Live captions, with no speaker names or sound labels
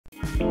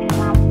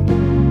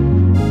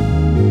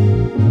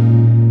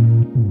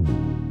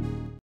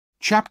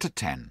Chapter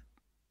 10.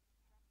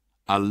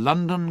 A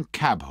London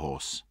Cab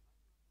Horse.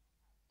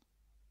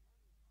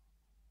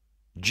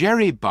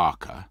 Jerry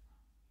Barker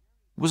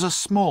was a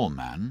small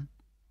man,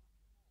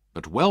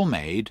 but well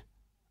made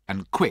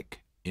and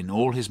quick in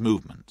all his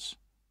movements.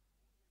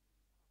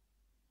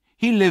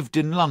 He lived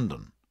in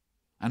London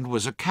and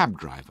was a cab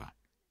driver.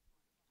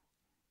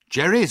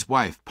 Jerry's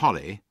wife,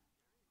 Polly,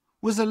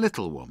 was a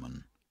little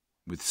woman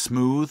with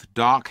smooth,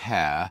 dark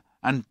hair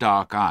and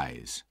dark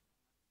eyes.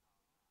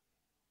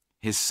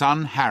 His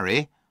son,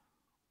 Harry,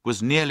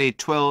 was nearly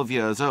 12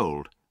 years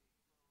old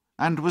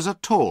and was a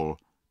tall,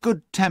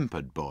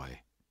 good-tempered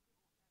boy.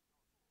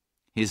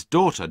 His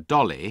daughter,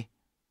 Dolly,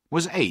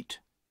 was 8,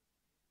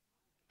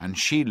 and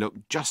she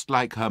looked just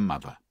like her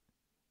mother.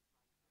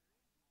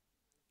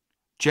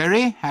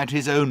 Jerry had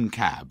his own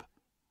cab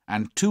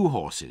and 2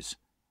 horses,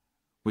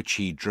 which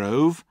he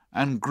drove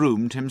and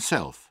groomed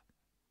himself.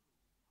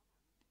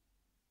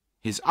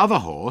 His other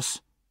horse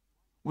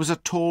was a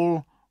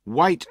tall,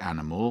 white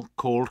animal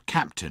called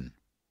Captain.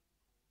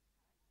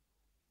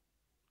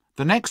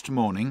 The next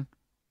morning,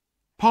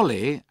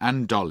 Polly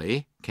and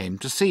Dolly came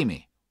to see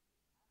me.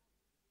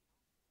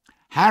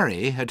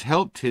 Harry had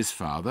helped his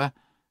father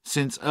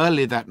since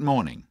early that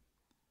morning,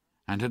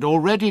 and had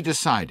already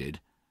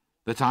decided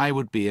that I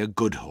would be a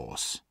good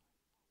horse.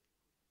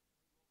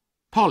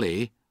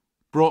 Polly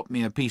brought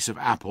me a piece of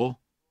apple,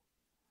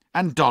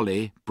 and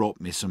Dolly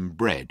brought me some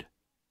bread.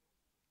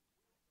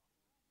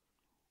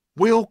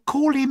 "We'll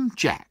call him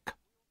Jack,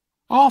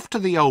 after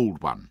the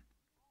old one,"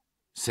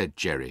 said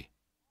Jerry.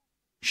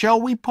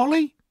 "Shall we,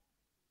 Polly?"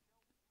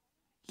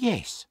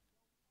 "Yes,"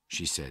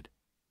 she said.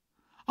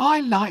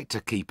 "I like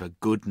to keep a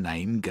good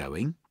name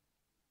going."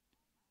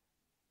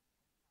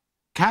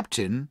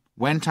 Captain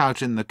went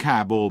out in the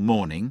cab all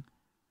morning,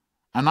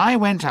 and I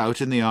went out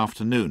in the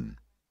afternoon.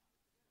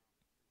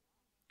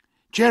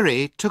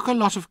 Jerry took a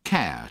lot of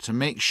care to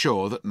make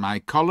sure that my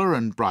collar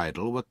and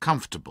bridle were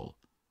comfortable,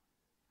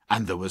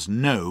 and there was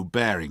no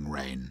bearing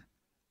rein.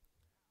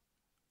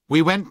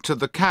 We went to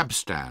the cab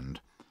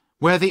stand,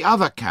 where the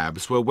other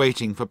cabs were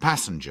waiting for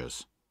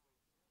passengers,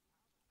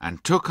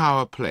 and took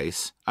our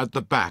place at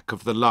the back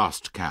of the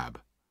last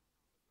cab.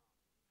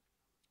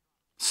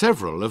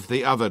 Several of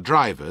the other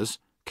drivers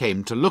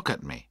came to look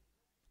at me.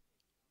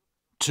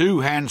 "Too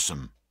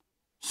handsome,"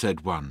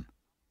 said one.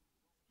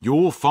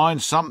 "You'll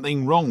find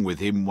something wrong with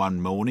him one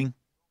morning."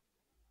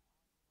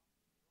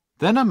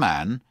 Then a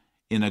man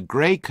in a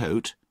grey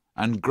coat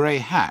and grey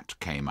hat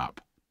came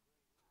up.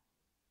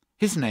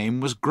 His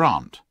name was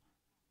Grant,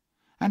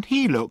 and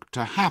he looked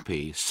a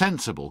happy,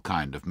 sensible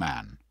kind of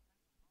man.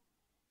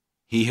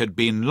 He had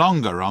been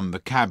longer on the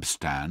cab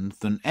stand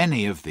than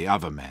any of the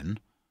other men,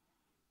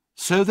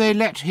 so they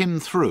let him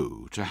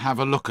through to have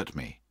a look at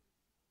me,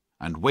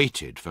 and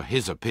waited for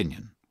his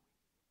opinion.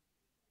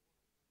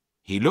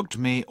 He looked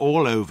me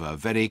all over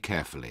very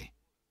carefully,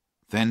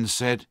 then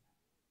said,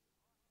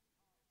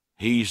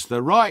 "He's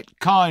the right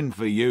kind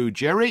for you,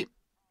 Jerry.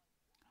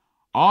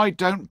 I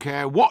don't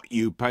care what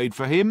you paid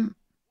for him.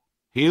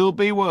 He'll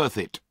be worth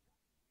it."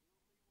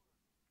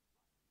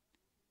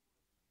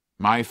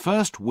 My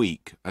first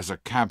week as a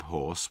cab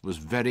horse was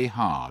very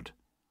hard.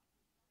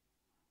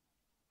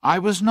 I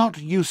was not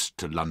used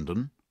to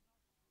London,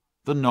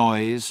 the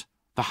noise,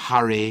 the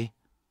hurry,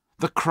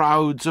 the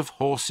crowds of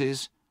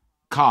horses,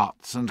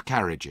 carts and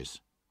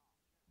carriages.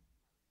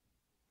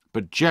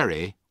 But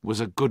Jerry was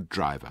a good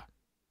driver,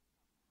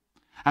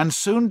 and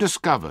soon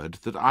discovered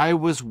that I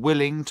was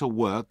willing to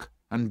work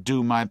and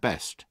do my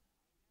best.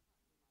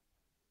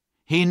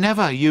 He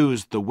never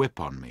used the whip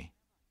on me,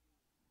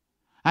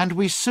 and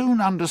we soon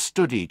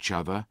understood each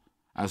other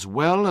as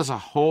well as a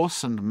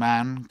horse and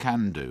man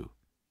can do.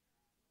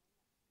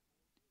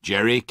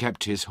 Jerry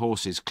kept his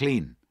horses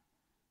clean,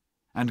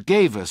 and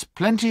gave us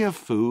plenty of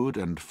food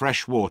and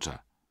fresh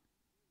water,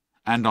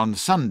 and on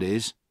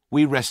Sundays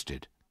we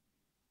rested.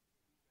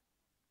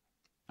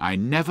 I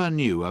never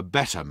knew a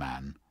better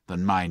man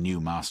than my new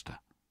master.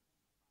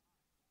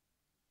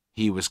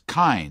 He was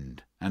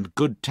kind and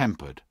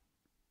good-tempered,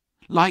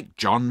 like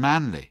John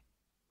Manley.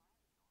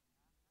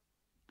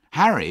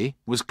 Harry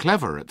was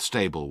clever at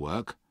stable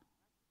work,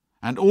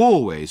 and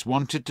always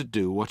wanted to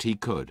do what he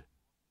could.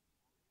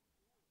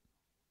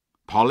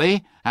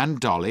 Polly and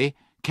Dolly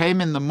came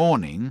in the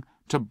morning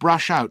to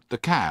brush out the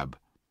cab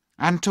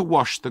and to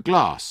wash the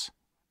glass,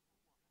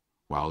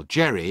 while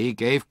Jerry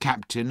gave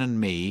Captain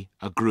and me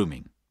a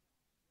grooming.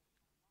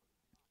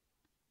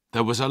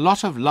 There was a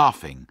lot of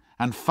laughing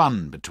and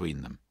fun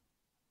between them,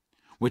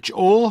 which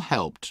all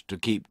helped to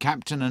keep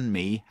Captain and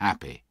me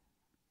happy.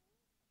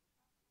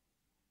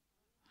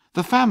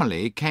 The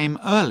family came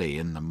early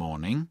in the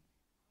morning,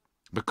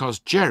 because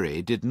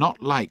Jerry did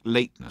not like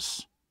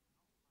lateness.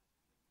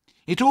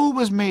 It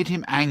always made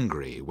him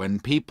angry when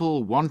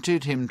people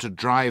wanted him to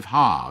drive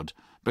hard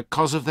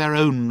because of their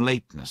own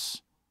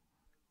lateness.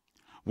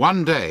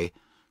 One day,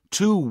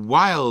 2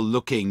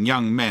 wild-looking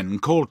young men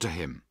called to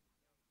him,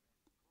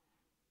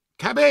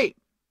 "Cabby,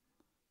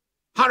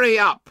 hurry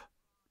up!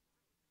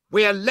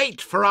 We're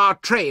late for our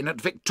train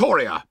at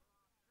Victoria."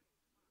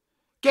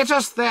 Get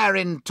us there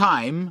in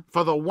time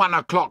for the 1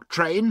 o'clock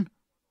train,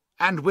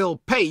 and we'll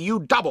pay you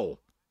double."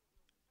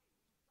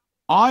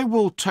 "I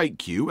will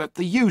take you at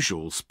the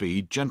usual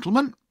speed,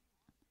 gentlemen,"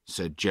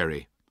 said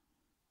Jerry.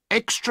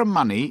 "Extra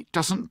money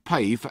doesn't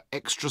pay for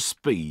extra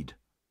speed."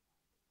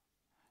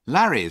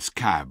 Larry's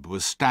cab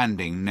was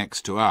standing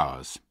next to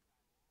ours.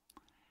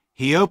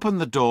 He opened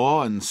the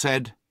door and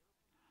said,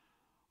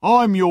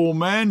 "I'm your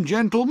man,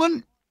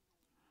 gentlemen.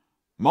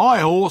 My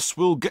horse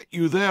will get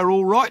you there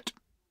all right."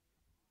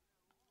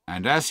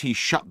 And as he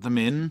shut them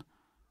in,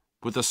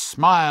 with a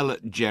smile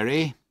at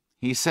Jerry,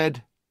 he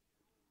said,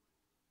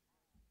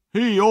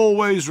 "He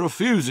always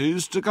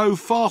refuses to go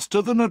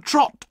faster than a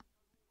trot."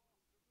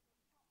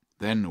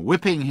 Then,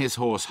 whipping his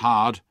horse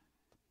hard,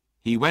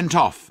 he went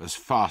off as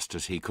fast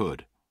as he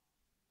could.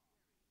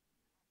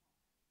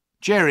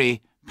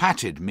 Jerry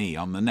patted me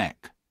on the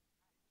neck.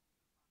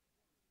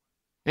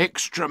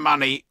 "Extra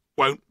money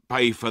won't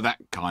pay for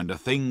that kind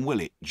of thing, will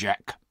it,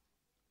 Jack?"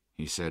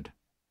 he said.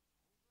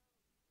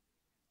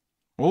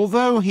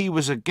 Although he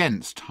was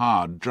against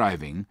hard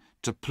driving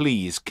to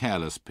please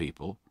careless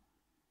people,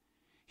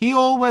 he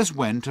always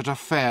went at a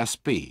fair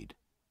speed,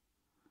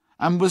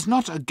 and was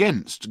not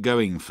against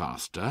going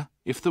faster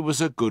if there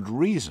was a good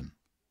reason.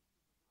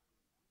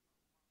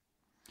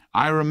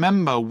 I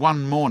remember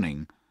one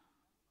morning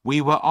we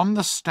were on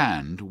the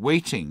stand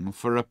waiting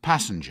for a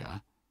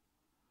passenger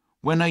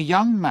when a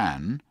young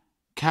man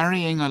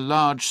carrying a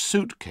large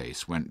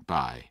suitcase went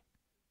by.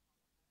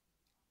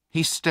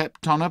 He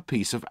stepped on a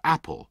piece of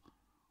apple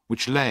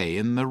which lay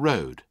in the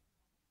road,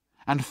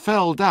 and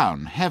fell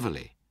down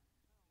heavily.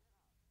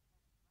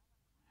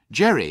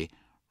 Jerry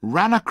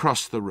ran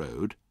across the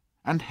road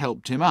and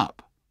helped him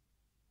up,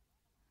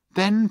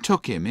 then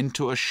took him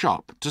into a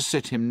shop to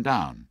sit him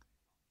down.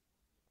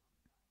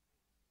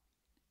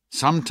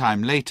 Some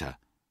time later,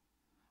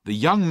 the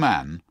young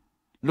man,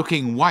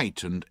 looking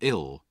white and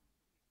ill,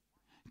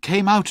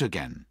 came out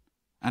again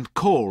and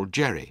called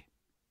Jerry.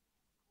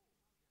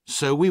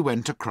 So we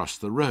went across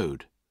the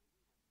road.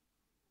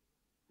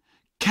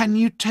 "Can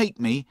you take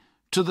me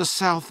to the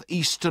South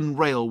Eastern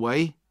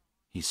Railway?"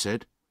 he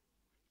said.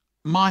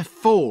 "My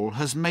fall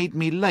has made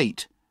me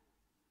late,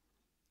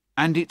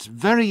 and it's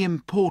very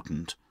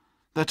important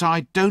that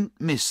I don't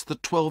miss the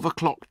 12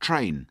 o'clock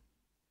train.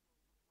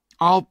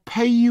 I'll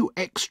pay you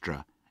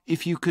extra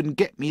if you can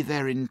get me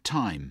there in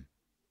time."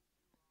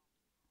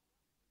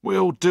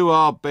 "We'll do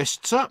our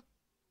best, sir,"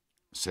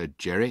 said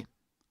Jerry,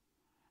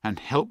 and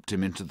helped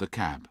him into the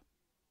cab.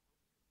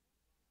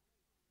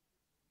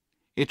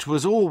 It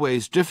was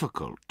always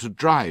difficult to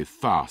drive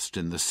fast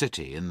in the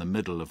city in the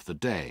middle of the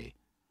day,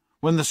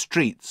 when the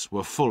streets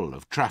were full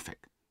of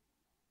traffic.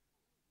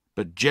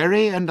 But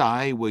Jerry and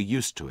I were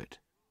used to it,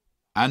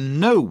 and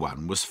no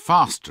one was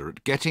faster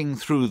at getting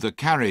through the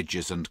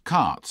carriages and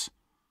carts,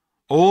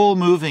 all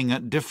moving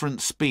at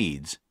different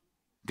speeds,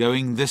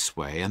 going this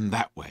way and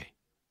that way.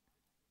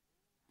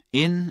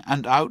 In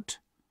and out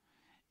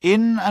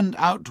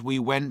we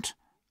went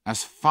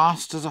as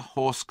fast as a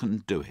horse can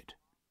do it.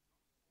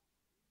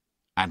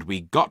 And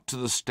we got to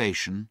the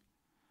station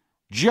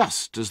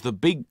just as the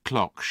big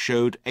clock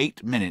showed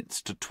 8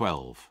 minutes to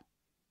 12.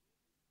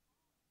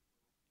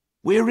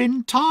 "We're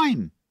in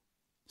time,"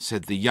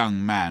 said the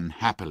young man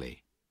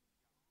happily.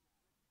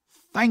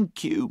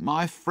 "Thank you,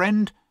 my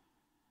friend,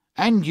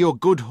 and your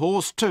good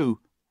horse too.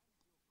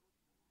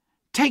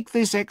 Take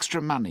this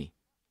extra money."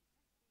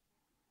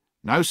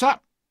 "No, sir,"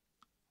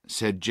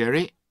 said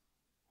Jerry.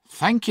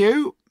 "Thank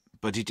you,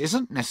 but it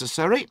isn't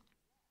necessary.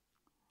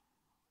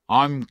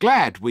 I'm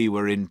glad we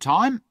were in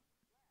time.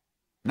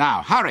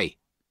 Now hurry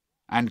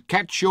and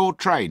catch your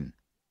train."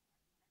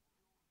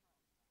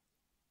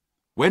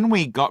 When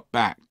we got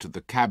back to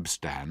the cab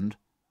stand,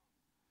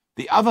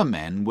 the other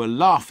men were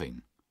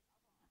laughing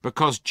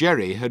because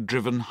Jerry had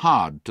driven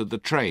hard to the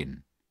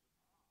train.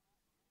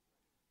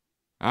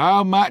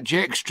 "How much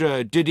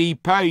extra did he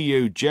pay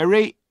you,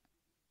 Jerry?"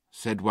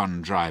 said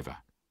one driver.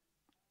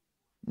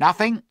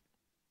 "Nothing,"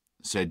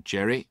 said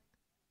Jerry.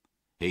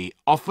 "He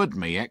offered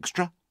me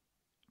extra,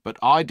 but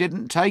I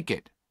didn't take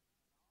it.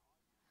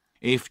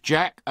 If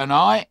Jack and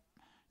I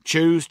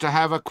choose to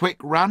have a quick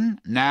run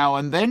now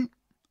and then,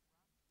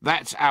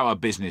 that's our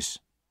business,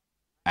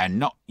 and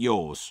not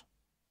yours."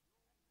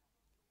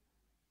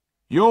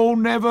 "You'll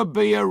never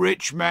be a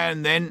rich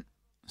man then,"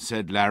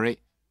 said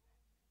Larry.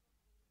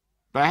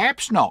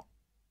 "Perhaps not,"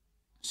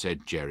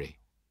 said Jerry,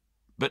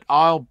 "but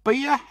I'll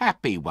be a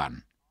happy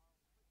one."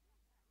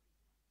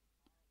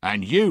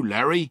 "And you,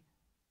 Larry,"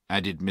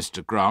 added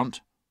Mr.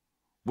 Grant,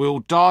 "will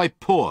die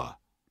poor,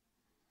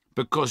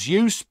 because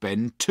you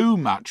spend too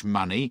much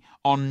money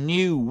on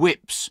new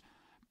whips,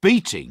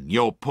 beating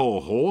your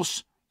poor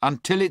horse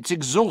until it's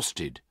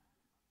exhausted,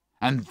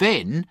 and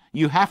then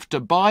you have to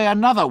buy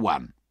another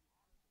one."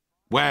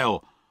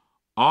 "Well,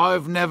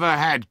 I've never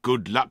had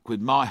good luck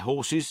with my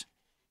horses,"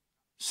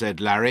 said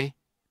Larry.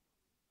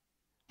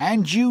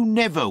 "And you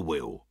never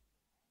will,"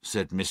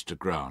 said Mr.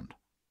 Grant.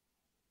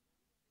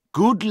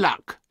 "Good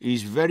luck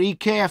is very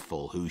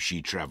careful who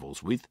she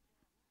travels with.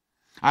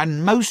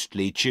 and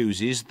mostly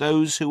chooses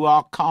those who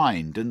are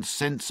kind and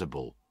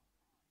sensible.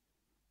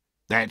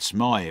 That's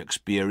my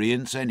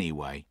experience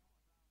anyway."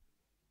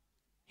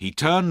 He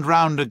turned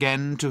round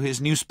again to his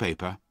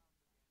newspaper,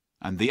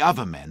 and the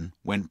other men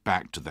went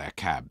back to their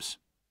cabs.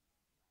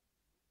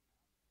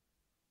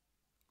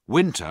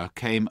 Winter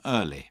came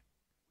early,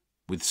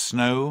 with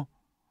snow,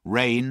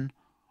 rain,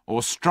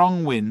 or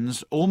strong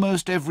winds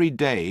almost every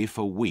day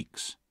for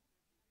weeks.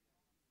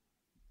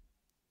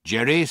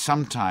 Jerry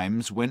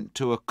sometimes went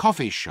to a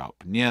coffee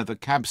shop near the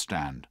cab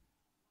stand,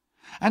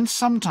 and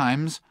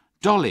sometimes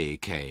Dolly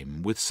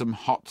came with some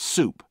hot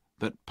soup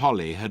that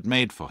Polly had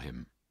made for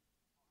him.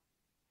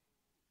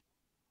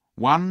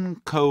 One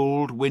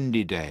cold,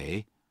 windy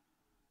day,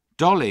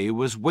 Dolly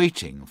was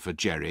waiting for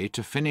Jerry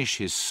to finish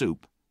his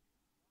soup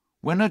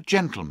when a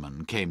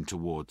gentleman came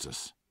towards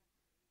us.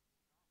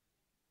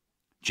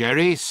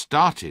 Jerry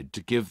started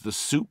to give the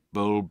soup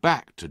bowl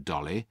back to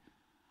Dolly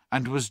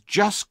and was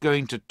just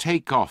going to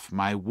take off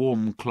my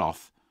warm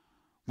cloth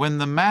when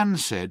the man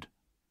said,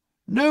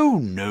 "No,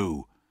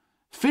 no,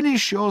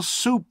 finish your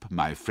soup,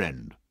 my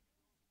friend.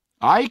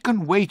 I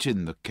can wait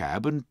in the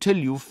cab until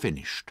you've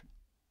finished."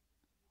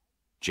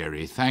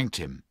 Jerry thanked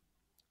him,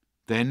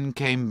 then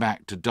came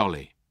back to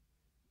Dolly.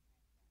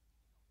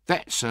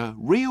 "That's a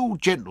real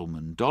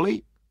gentleman,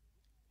 Dolly,"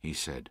 he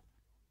said.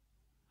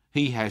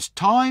 "He has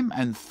time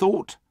and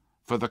thought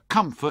for the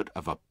comfort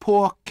of a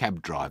poor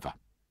cab driver."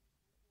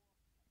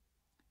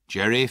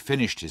 Jerry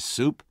finished his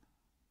soup.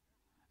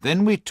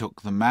 Then we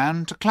took the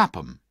man to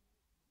Clapham.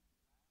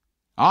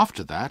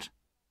 After that,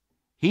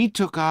 he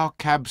took our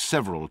cab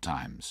several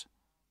times,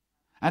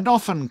 and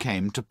often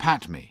came to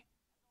pat me.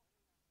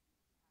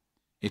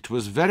 It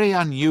was very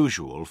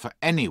unusual for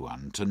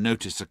anyone to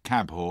notice a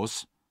cab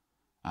horse,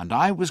 and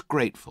I was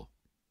grateful.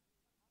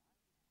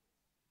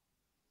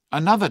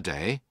 Another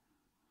day,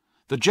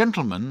 the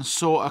gentleman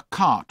saw a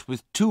cart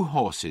with 2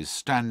 horses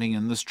standing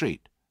in the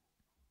street.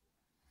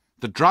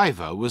 The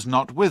driver was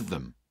not with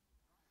them,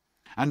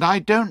 and I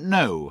don't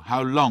know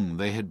how long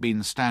they had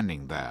been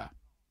standing there.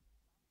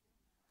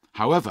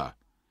 However,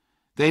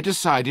 they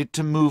decided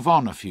to move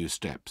on a few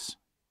steps.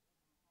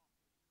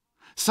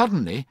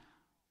 Suddenly,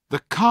 the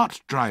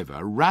cart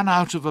driver ran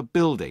out of a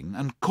building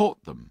and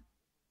caught them.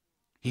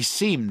 He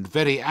seemed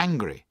very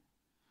angry,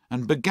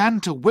 and began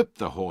to whip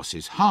the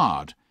horses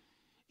hard,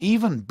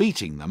 even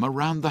beating them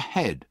around the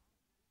head.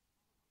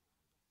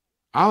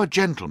 Our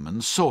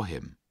gentleman saw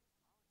him,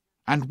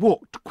 and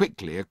walked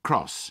quickly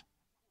across.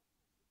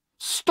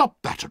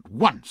 "Stop that at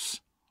once,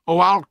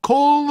 or I'll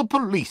call the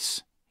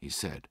police," he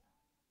said.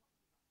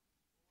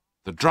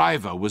 The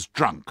driver was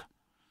drunk,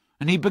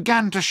 and he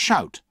began to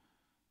shout,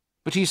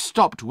 but he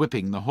stopped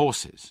whipping the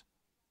horses.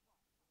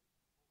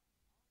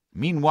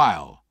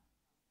 Meanwhile,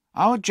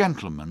 our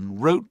gentleman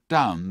wrote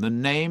down the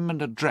name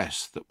and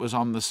address that was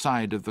on the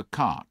side of the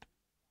cart.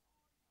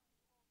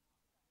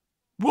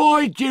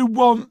 "Why do you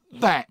want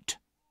that?"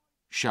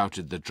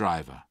 shouted the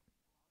driver.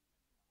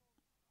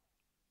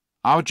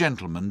 Our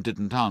gentleman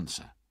didn't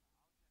answer.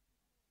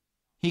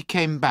 He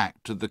came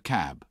back to the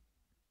cab.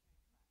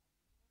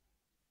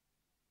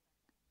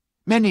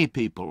 "Many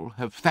people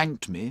have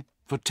thanked me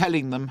for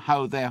telling them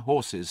how their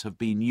horses have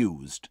been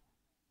used,"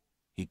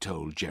 he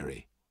told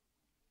Jerry.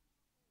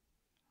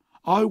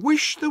 "I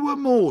wish there were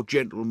more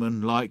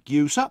gentlemen like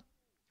you, sir,"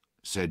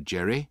 said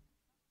Jerry.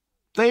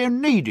 "They are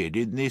needed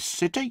in this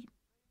city."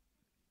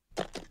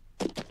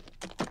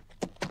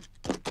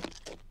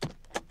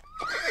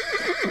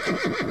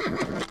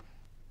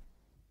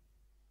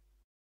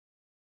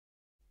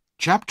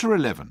 Chapter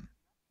 11.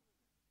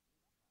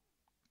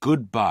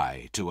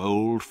 Goodbye to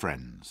Old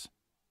Friends.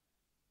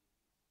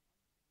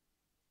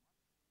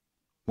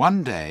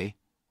 One day,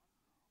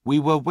 we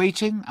were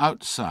waiting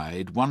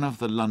outside one of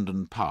the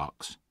London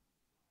parks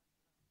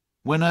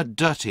when a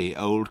dirty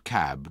old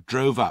cab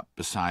drove up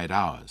beside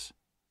ours.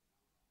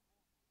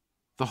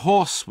 The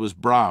horse was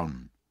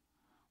brown,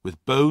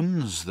 with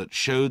bones that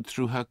showed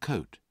through her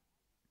coat.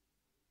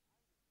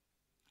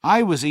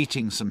 I was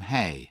eating some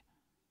hay,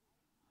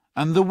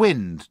 and the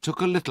wind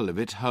took a little of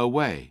it her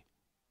way.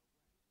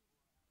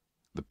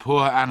 The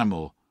poor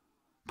animal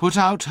put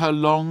out her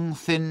long,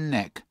 thin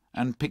neck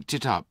and picked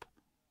it up,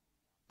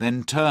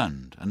 then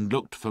turned and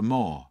looked for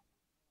more.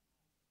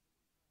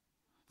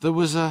 There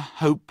was a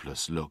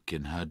hopeless look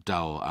in her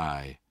dull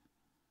eye,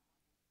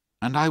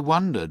 and I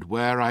wondered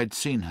where I'd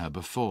seen her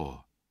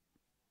before.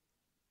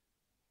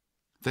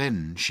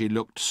 Then she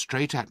looked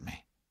straight at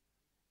me.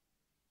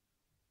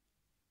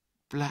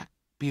 "Black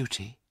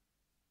Beauty,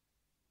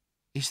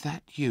 is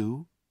that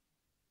you?"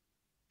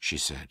 she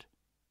said.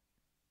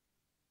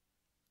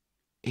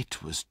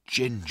 It was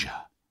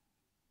Ginger.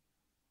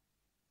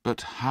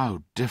 But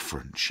how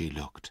different she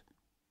looked.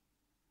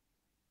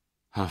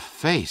 Her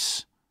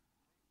face,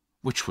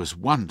 which was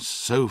once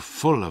so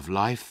full of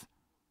life,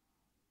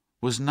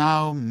 was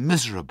now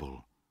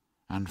miserable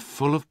and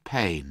full of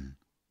pain,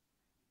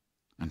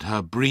 and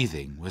her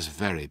breathing was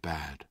very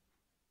bad.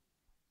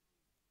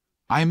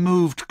 I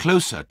moved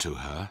closer to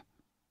her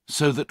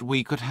so that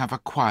we could have a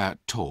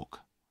quiet talk.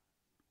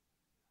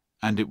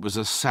 and it was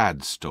a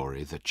sad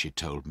story that she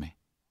told me.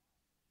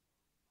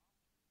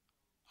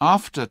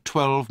 After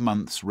 12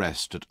 months'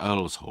 rest at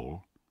Earl's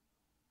Hall,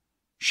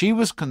 she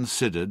was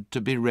considered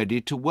to be ready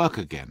to work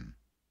again,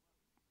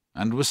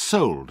 and was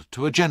sold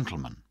to a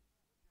gentleman.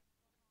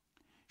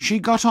 She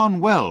got on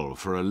well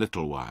for a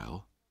little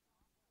while,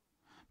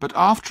 but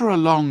after a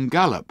long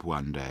gallop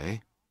one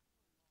day,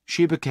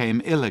 she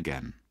became ill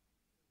again.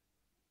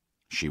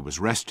 She was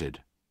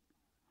rested,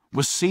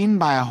 was seen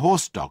by a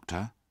horse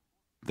doctor,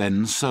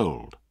 then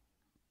sold.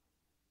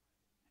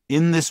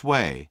 In this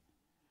way,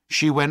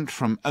 she went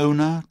from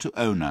owner to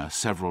owner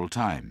several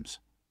times,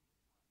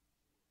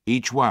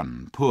 each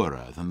one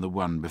poorer than the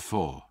one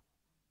before.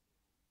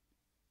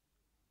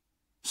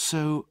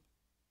 So,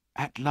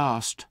 at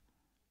last,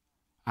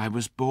 I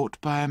was bought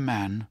by a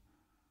man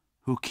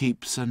who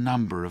keeps a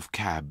number of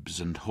cabs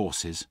and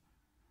horses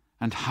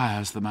and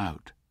hires them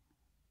out,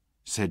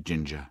 said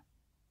Ginger.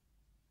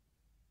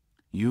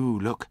 You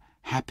look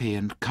happy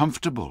and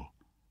comfortable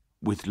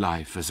with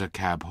life as a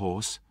cab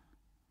horse,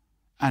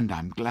 and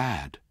I'm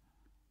glad.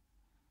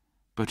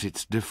 But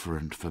it's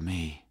different for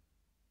me.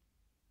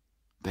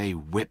 They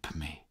whip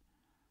me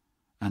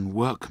and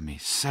work me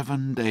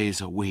 7 days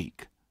a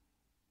week.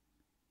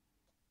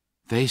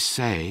 They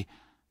say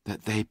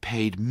that they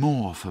paid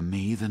more for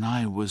me than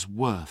I was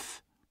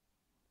worth,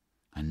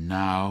 and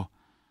now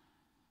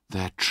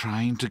they're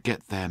trying to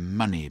get their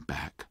money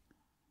back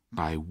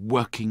by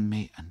working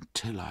me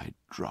until I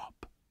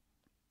drop.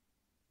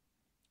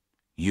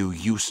 You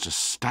used to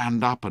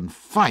stand up and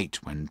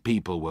fight when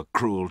people were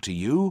cruel to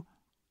you,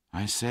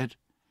 I said.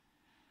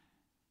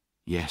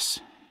 Yes,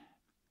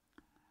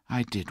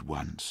 I did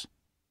once,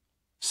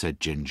 said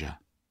Ginger.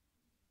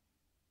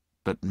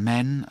 But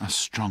men are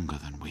stronger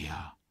than we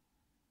are,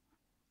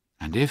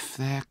 and if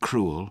they're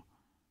cruel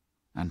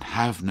and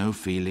have no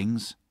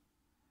feelings,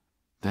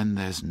 then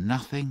there's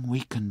nothing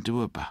we can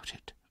do about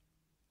it.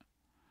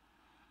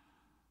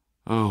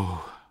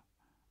 Oh,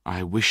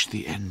 I wish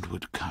the end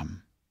would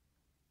come.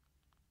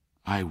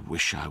 I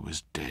wish I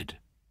was dead.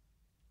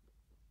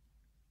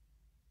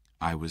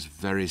 I was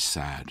very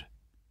sad.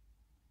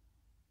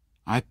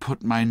 I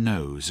put my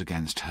nose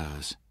against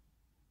hers,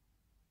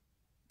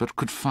 but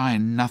could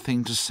find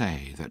nothing to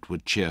say that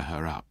would cheer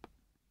her up.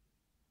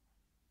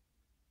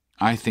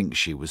 I think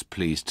she was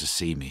pleased to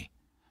see me,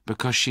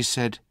 because she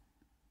said,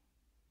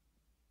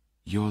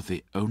 "You're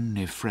the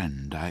only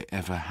friend I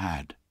ever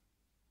had."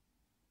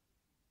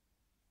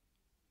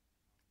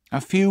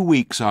 A few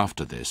weeks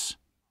after this,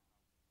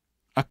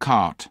 a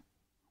cart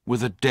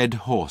with a dead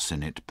horse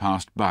in it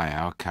passed by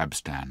our cab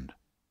stand.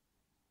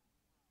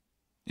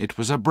 It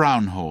was a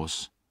brown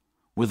horse,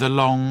 with a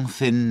long,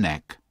 thin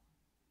neck,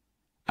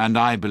 and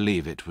I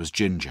believe it was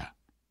Ginger.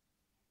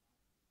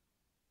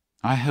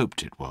 I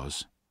hoped it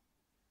was,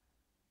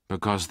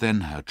 because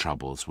then her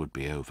troubles would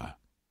be over.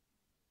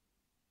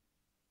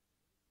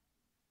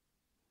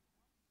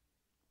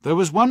 There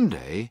was one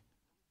day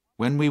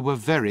when we were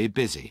very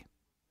busy.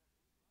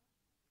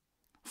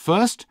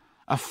 First,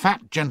 a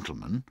fat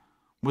gentleman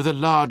with a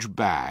large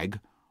bag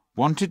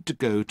wanted to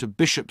go to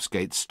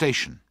Bishopsgate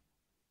Station.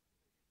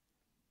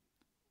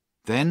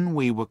 Then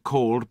we were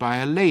called by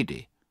a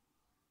lady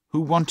who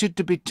wanted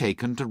to be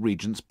taken to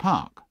Regent's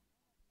Park.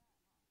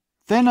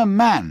 Then a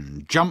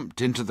man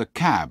jumped into the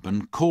cab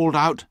and called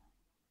out,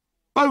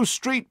 "Bow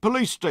Street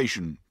Police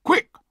Station,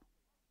 quick!"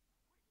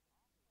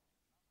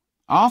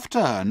 After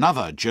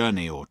another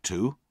journey or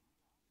two,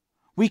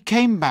 we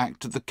came back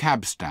to the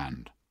cab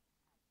stand,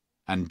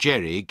 and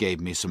Jerry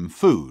gave me some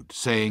food,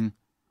 saying,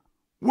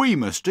 "We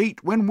must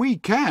eat when we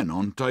can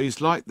on days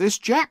like this,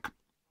 Jack."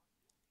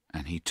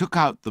 And he took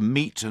out the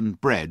meat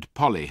and bread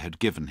Polly had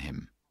given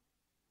him.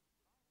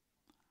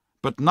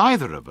 But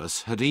neither of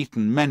us had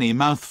eaten many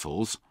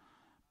mouthfuls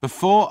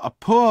before a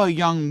poor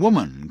young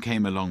woman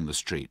came along the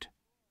street.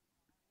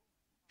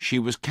 She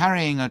was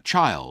carrying a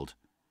child,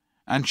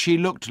 and she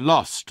looked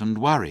lost and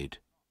worried.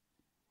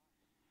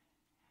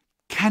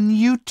 "Can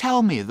you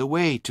tell me the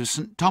way to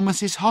St.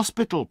 Thomas's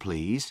Hospital,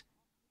 please?"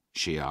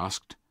 she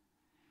asked.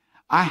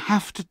 "I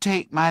have to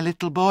take my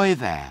little boy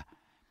there,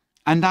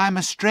 and I'm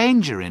a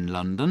stranger in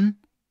London."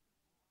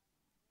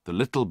 The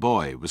little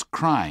boy was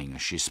crying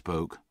as she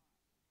spoke.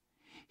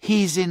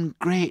 "He's in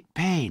great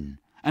pain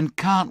and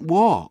can't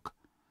walk,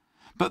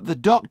 but the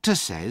doctor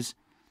says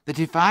that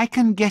if I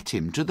can get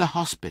him to the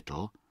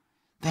hospital,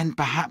 then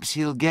perhaps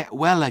he'll get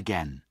well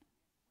again."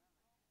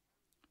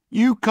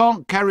 "You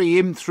can't carry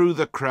him through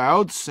the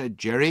crowds," said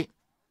Jerry.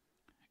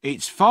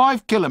 "It's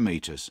 5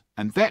 kilometres,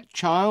 and that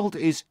child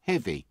is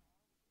heavy."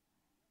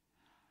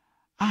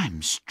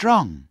 "I'm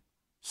strong,"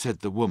 said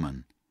the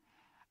woman.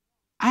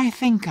 "I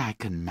think I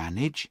can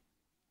manage,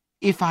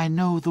 if I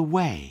know the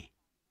way."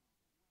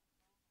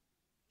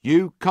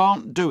 "You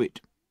can't do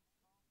it.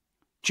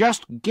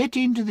 Just get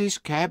into this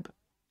cab,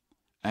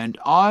 and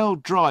I'll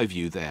drive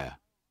you there.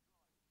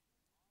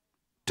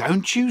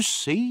 Don't you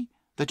see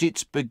that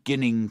it's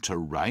beginning to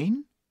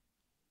rain?"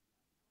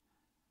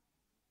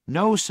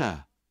 "No,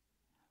 sir,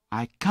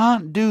 I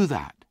can't do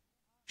that,"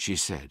 she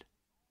said.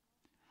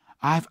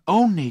 I've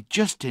only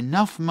just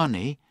enough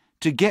money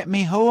to get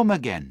me home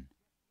again."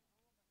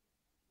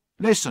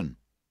 "Listen,"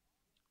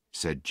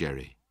 said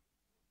Jerry.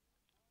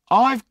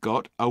 "I've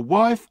got a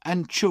wife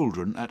and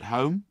children at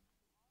home,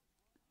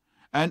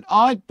 and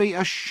I'd be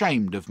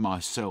ashamed of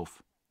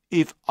myself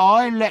if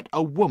I let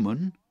a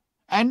woman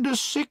and a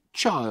sick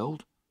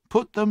child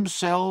put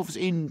themselves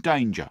in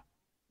danger.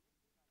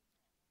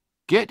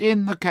 Get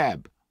in the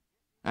cab,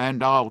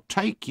 and I'll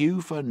take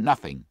you for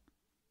nothing."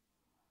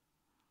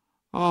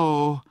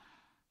 "Oh,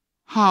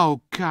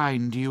 how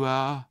kind you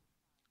are,"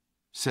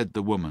 said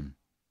the woman,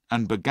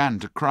 and began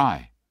to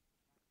cry.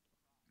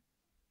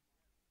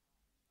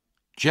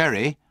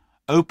 Jerry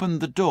opened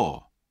the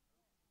door,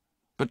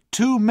 but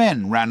 2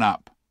 men ran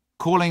up,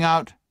 calling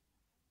out,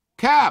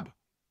 "Cab!"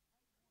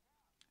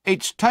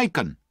 "It's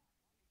taken,"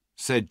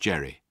 said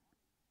Jerry.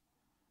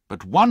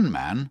 But one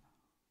man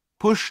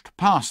pushed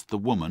past the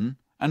woman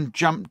and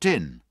jumped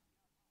in,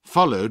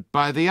 followed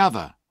by the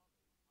other.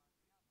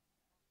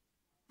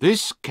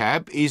 "This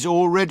cab is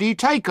already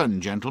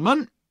taken,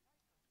 gentlemen,"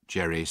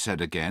 Jerry said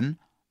again,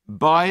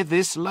 "by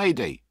this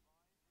lady."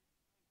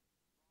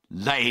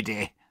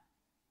 "Lady,"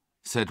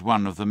 said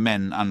one of the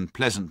men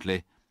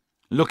unpleasantly,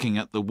 looking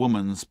at the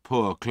woman's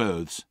poor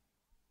clothes.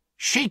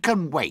 "She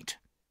can wait.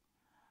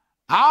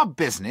 Our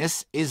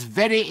business is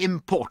very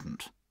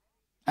important.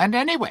 And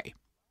anyway,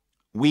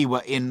 we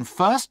were in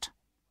first,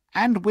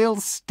 and we'll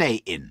stay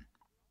in."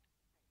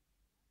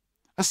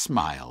 A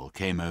smile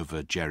came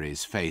over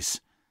Jerry's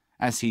face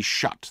as he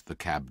shut the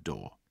cab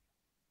door.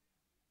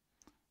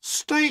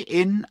 "Stay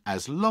in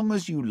as long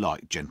as you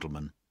like,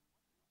 gentlemen.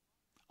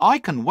 I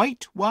can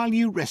wait while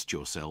you rest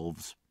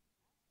yourselves."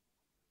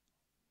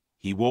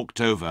 He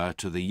walked over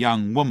to the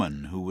young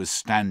woman who was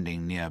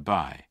standing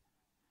nearby.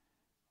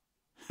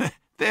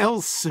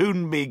 "They'll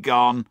soon be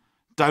gone.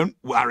 Don't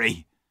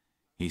worry,"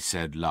 he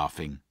said,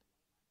 laughing.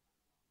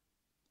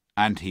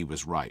 And he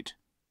was right.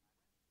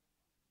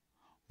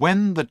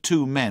 When the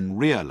 2 men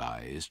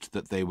realized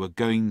that they were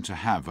going to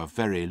have a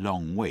very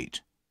long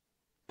wait,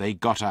 they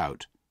got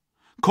out,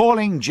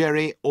 calling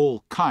Jerry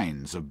all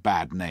kinds of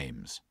bad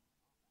names.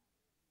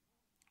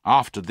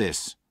 After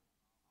this,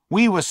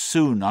 we were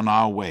soon on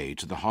our way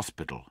to the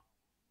hospital.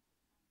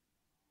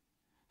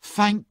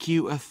 "Thank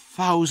you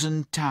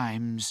 1,000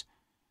 times,"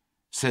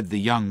 said the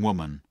young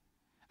woman,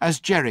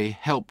 as Jerry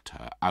helped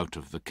her out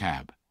of the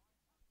cab.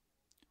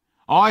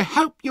 "I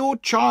hope your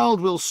child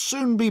will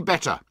soon be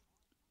better,"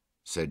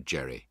 said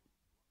Jerry.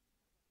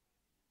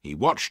 He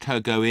watched her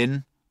go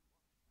in,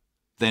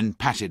 then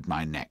patted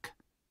my neck.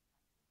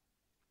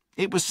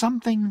 It was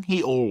something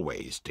he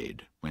always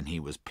did when he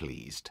was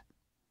pleased.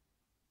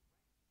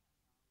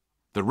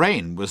 The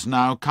rain was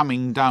now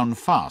coming down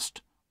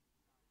fast,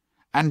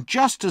 and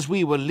just as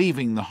we were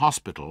leaving the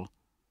hospital,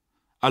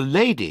 a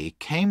lady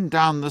came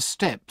down the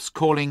steps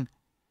calling,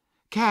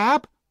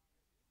 "Cab!"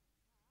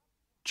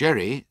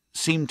 Jerry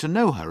seemed to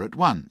know her at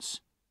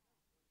once.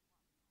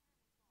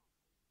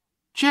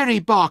 "Jerry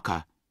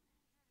Barker,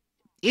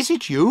 is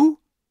it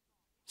you?"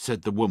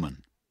 said the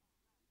woman.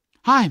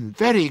 "I'm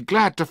very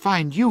glad to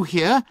find you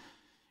here.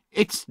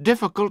 It's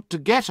difficult to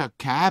get a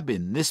cab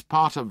in this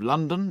part of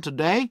London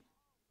today."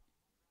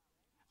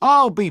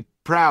 "I'll be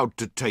proud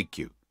to take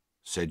you,"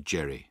 said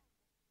Jerry.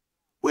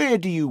 "Where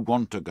do you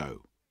want to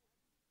go?"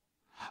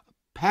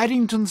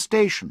 "Paddington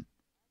Station,"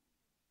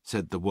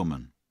 said the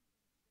woman.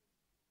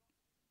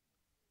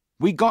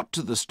 We got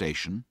to the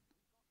station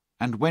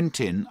and went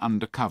in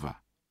under cover.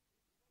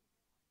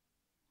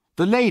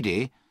 The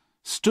lady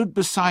stood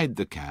beside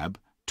the cab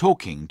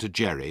talking to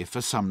Jerry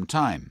for some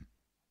time,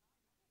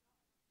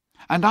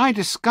 and I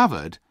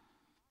discovered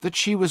that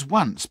she was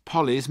once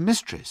Polly's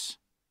mistress.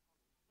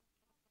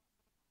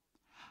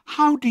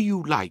 "How do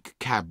you like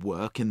cab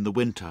work in the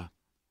winter?"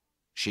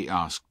 she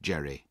asked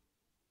Jerry.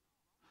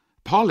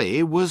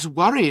 "Polly was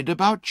worried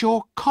about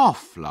your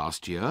cough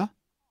last year."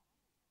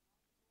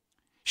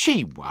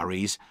 "She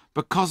worries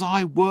because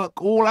I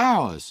work all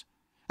hours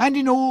and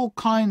in all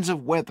kinds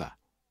of weather,"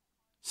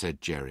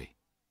 said Jerry.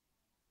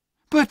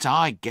 "But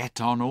I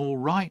get on all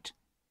right,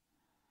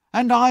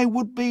 and I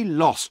would be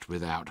lost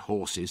without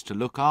horses to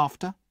look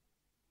after."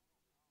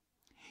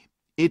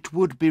 "It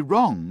would be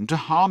wrong to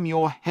harm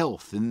your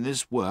health in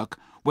this work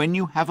when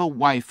you have a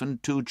wife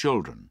and 2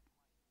 children,"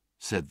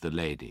 said the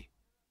lady.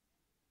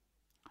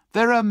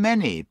 "There are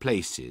many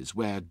places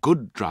where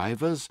good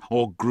drivers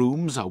or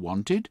grooms are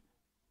wanted.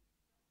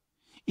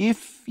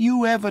 If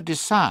you ever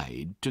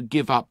decide to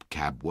give up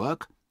cab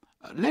work,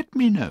 let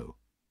me know."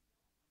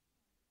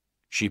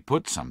 She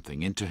put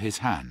something into his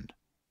hand.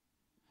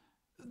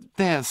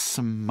 "There's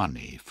some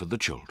money for the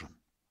children."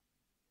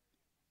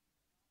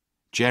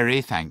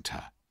 Jerry thanked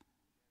her,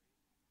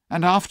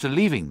 and after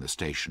leaving the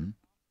station,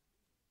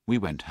 we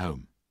went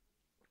home.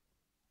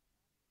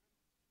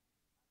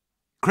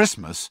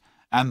 Christmas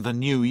and the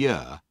New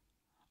Year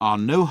are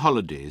no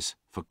holidays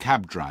for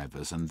cab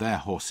drivers and their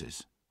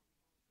horses.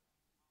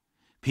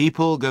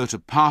 People go to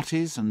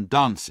parties and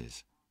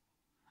dances,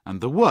 and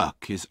the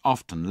work is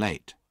often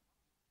late.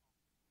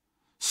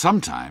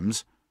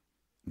 Sometimes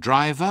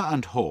Driver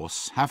and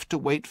horse have to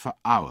wait for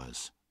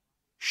hours,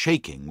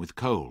 shaking with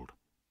cold.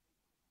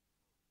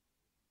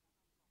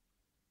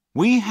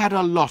 We had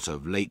a lot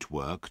of late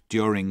work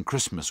during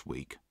Christmas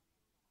week,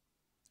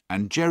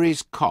 and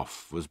Jerry's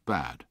cough was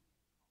bad.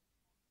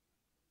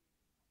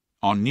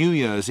 On New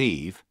Year's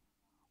Eve,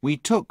 we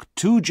took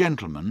 2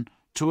 gentlemen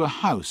to a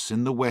house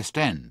in the West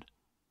End,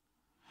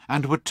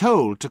 and were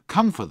told to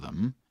come for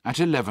them at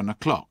 11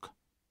 o'clock.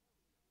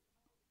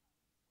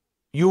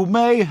 "You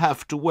may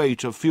have to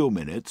wait a few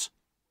minutes,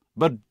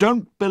 but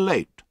don't be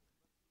late,"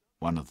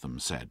 one of them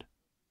said.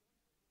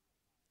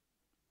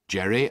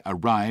 Jerry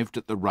arrived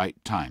at the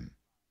right time,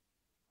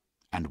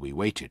 and we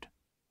waited.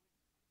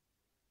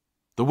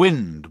 The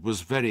wind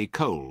was very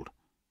cold,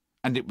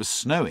 and it was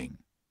snowing.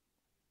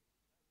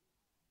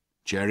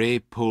 Jerry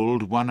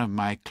pulled one of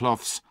my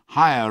cloths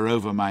higher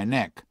over my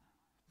neck,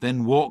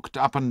 then walked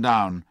up and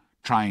down,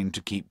 trying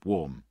to keep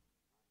warm.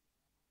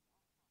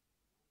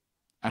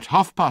 At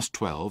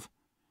 12:30,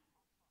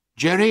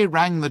 Jerry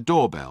rang the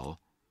doorbell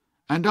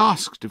and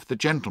asked if the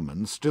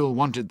gentleman still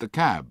wanted the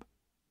cab.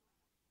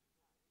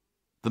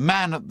 The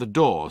man at the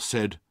door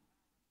said,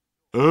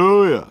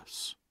 "Oh,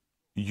 yes,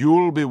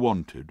 you'll be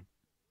wanted."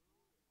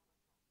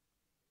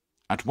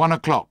 At 1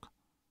 o'clock,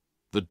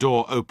 the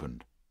door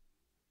opened,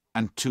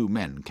 and 2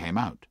 men came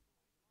out.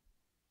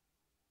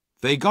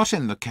 They got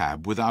in the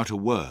cab without a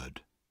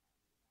word,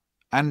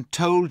 and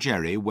told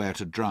Jerry where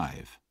to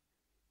drive.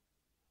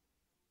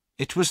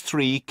 It was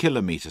 3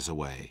 kilometres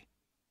away,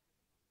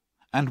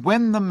 and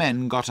when the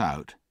men got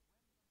out,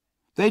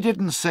 they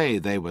didn't say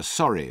they were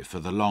sorry for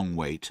the long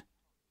wait,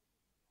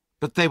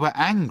 but they were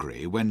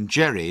angry when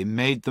Jerry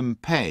made them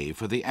pay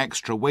for the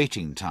extra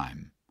waiting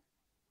time.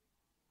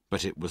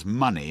 But it was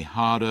money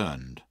hard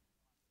earned.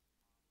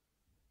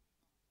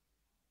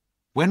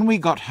 When we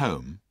got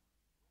home,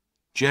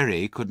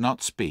 Jerry could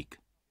not speak,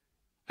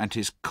 and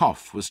his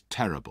cough was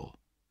terrible.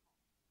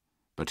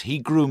 But he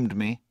groomed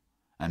me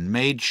and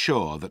made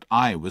sure that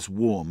I was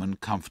warm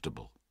and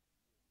comfortable.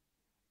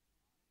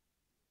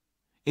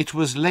 It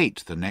was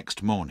late the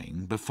next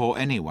morning before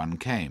anyone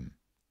came,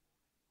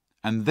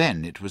 and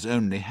then it was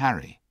only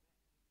Harry.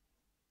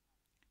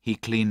 He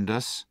cleaned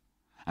us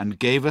and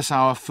gave us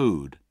our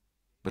food,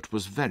 but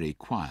was very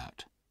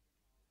quiet.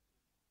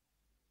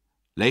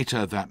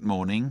 Later that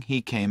morning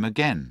he came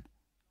again,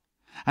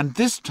 and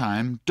this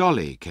time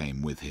Dolly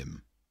came with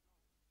him.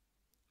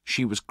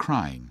 She was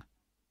crying,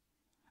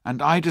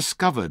 and I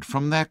discovered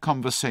from their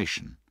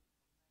conversation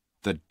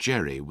that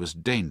Jerry was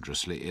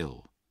dangerously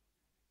ill.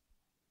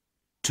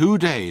 2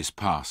 days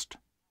passed,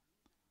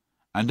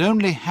 and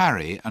only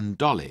Harry and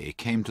Dolly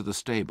came to the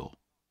stable.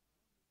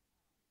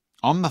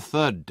 On the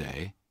 3rd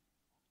day,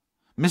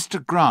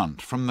 Mr.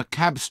 Grant from the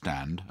cab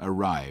stand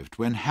arrived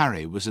when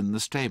Harry was in the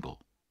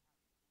stable.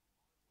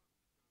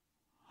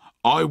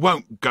 "I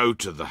won't go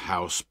to the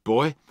house,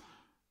 boy,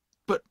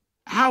 but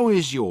how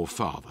is your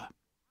father?"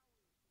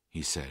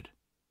 he said.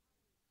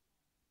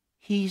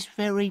 "He's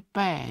very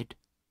bad,"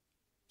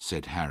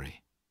 said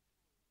Harry.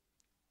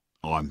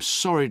 "I'm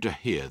sorry to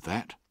hear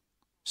that,"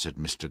 said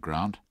Mr.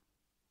 Grant.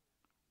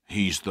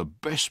 "He's the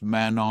best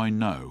man I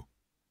know."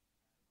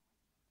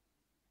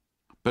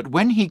 But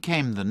when he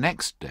came the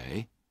next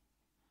day,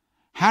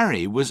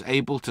 Harry was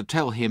able to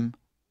tell him,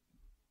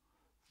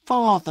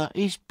 "Father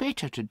is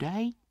better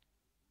today.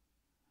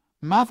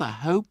 Mother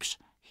hopes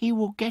he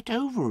will get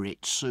over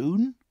it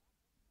soon."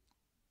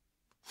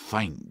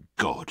 "Thank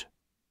God,"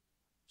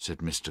 said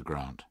Mr.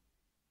 Grant.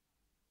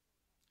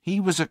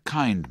 He was a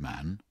kind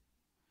man,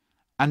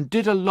 and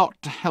did a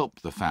lot to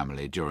help the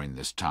family during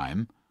this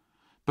time,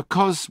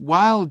 because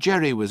while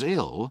Jerry was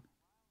ill,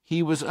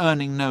 he was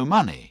earning no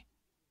money,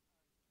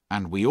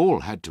 and we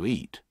all had to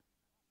eat.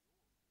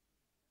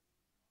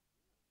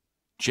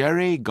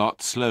 Jerry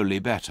got slowly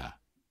better,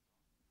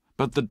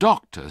 but the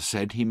doctor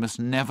said he must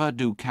never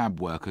do cab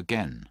work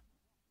again.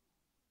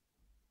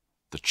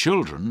 The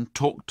children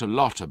talked a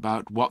lot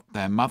about what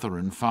their mother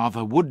and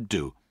father would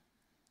do,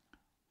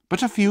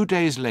 but a few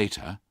days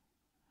later,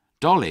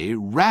 Dolly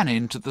ran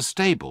into the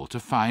stable to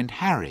find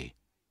Harry.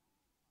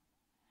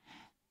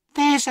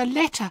 "There's a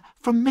letter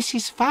from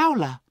Mrs.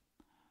 Fowler,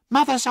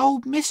 Mother's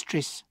old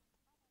mistress,"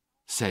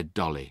 said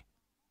Dolly.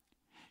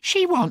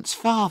 "She wants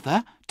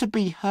Father to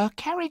be her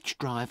carriage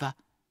driver,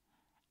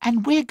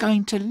 and we're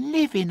going to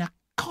live in a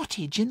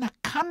cottage in the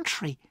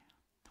country,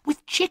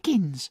 with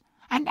chickens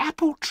and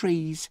apple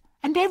trees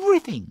and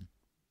everything."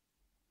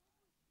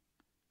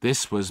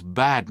 This was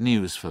bad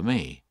news for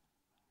me.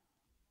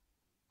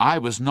 I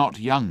was not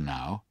young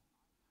now,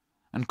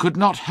 and could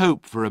not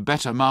hope for a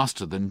better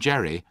master than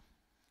Jerry,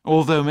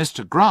 although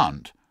Mr.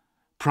 Grant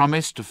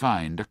promised to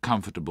find a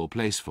comfortable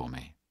place for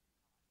me.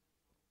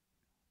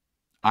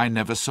 I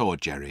never saw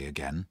Jerry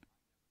again,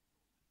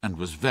 and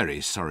was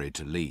very sorry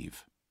to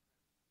leave.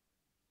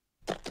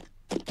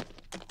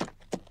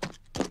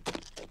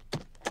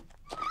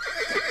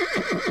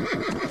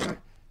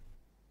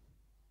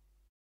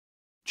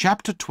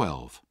 Chapter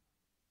 12.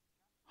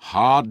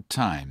 Hard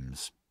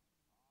Times.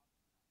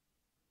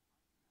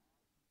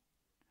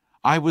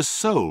 I was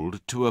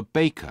sold to a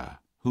baker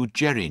who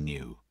Jerry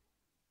knew.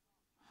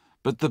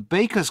 But the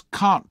baker's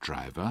cart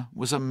driver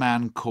was a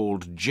man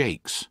called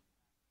Jakes,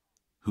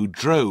 who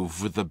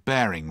drove with the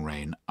bearing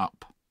rein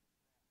up.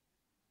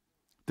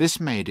 This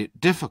made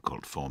it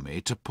difficult for me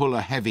to pull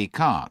a heavy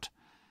cart,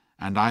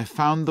 and I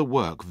found the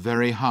work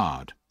very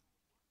hard.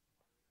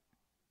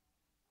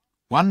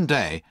 One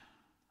day,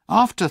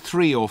 after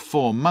 3 or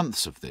 4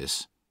 months of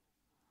this,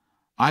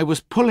 I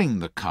was pulling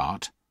the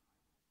cart,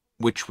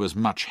 which was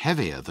much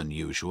heavier than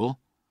usual,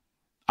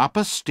 up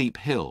a steep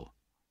hill.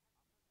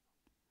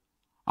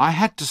 I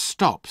had to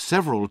stop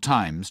several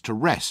times to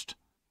rest,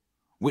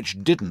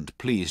 which didn't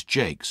please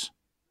Jakes.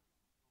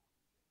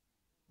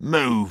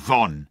 "Move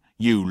on,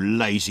 you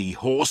lazy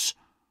horse,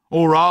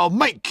 or I'll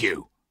make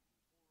you!"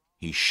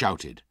 he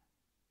shouted,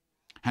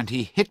 and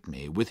he hit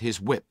me with his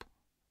whip.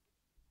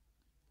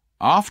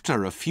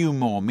 After a few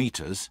more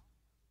meters,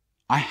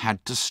 I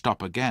had to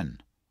stop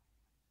again.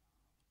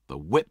 The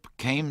whip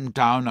came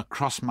down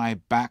across my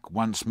back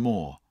once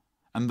more,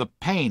 and the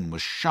pain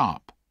was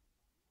sharp.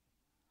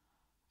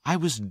 I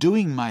was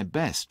doing my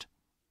best,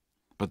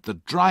 but the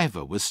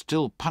driver was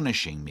still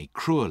punishing me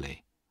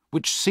cruelly,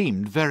 which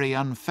seemed very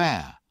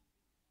unfair.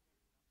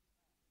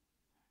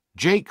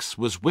 Jakes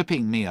was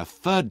whipping me a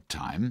 3rd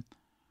time,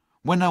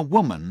 when a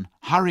woman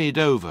hurried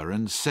over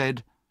and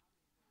said,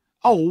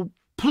 "Oh,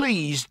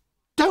 please,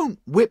 don't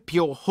whip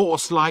your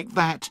horse like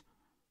that.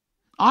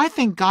 I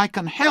think I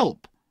can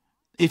help,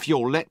 if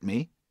you'll let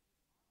me."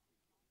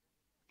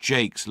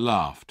 Jakes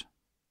laughed.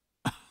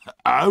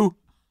 "Oh?"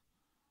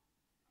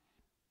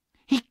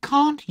 "He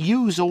can't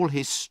use all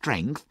his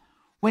strength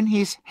when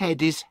his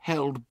head is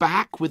held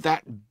back with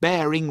that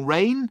bearing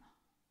rein,"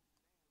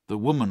 the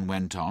woman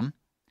went on.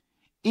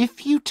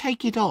 "If you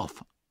take it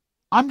off,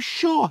 I'm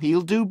sure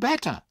he'll do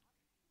better."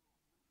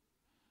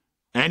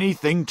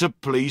 "Anything to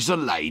please a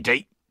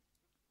lady,"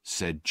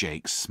 said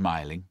Jakes,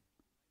 smiling.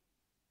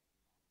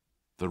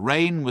 The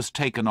rein was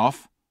taken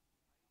off,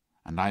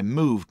 and I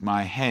moved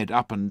my head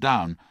up and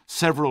down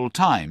several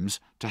times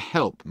to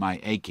help my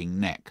aching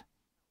neck.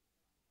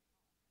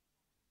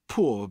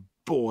 "Poor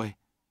boy!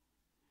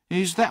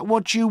 Is that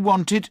what you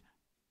wanted?"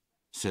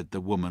 said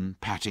the woman,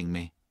 patting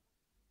me.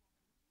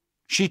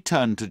 She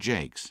turned to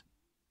Jakes.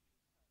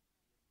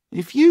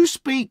 "If you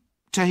speak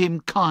to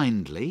him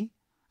kindly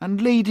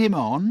and lead him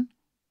on,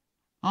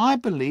 I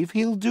believe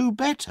he'll do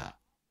better."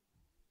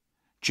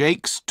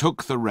 Jakes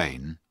took the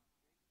rein,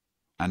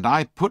 and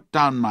I put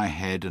down my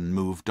head and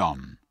moved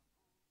on.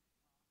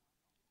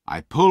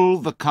 I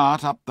pulled the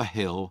cart up the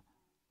hill,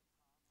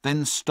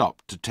 then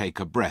stopped to take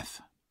a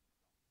breath.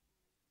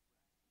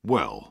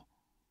 "Well,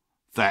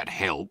 that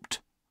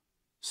helped,"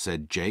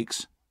 said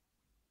Jakes.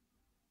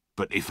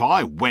 "But if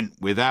I went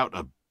without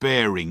a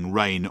bearing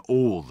rein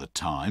all the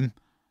time,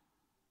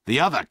 the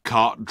other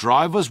cart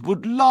drivers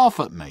would laugh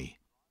at me.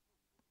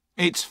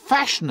 It's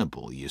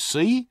fashionable, you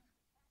see."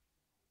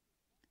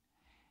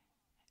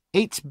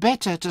 "It's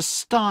better to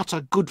start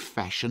a good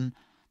fashion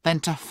than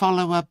to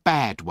follow a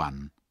bad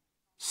one,"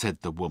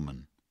 said the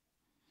woman.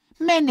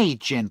 "Many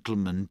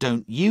gentlemen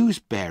don't use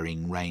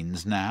bearing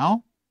reins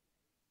now."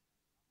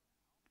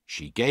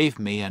 She gave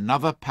me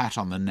another pat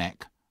on the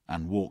neck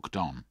and walked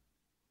on.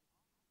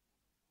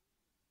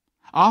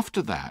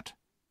 After that,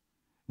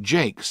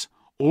 Jakes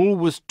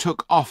always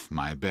took off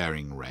my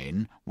bearing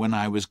rein when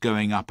I was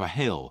going up a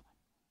hill,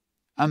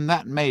 and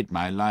that made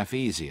my life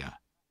easier.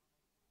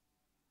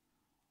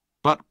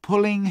 But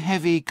pulling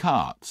heavy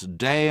carts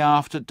day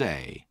after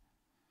day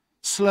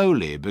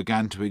slowly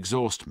began to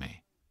exhaust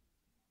me,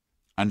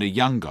 and a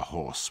younger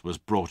horse was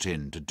brought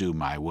in to do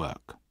my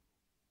work.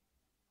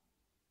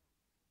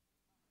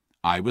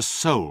 I was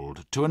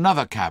sold to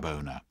another cab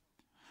owner,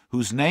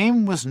 whose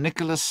name was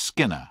Nicholas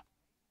Skinner.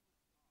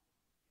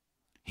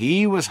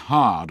 He was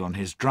hard on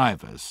his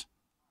drivers,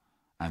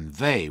 and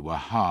they were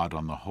hard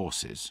on the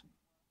horses.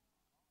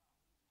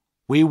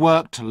 We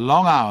worked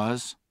long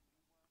hours,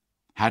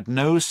 had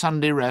no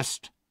Sunday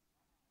rest,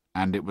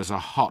 and it was a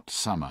hot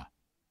summer.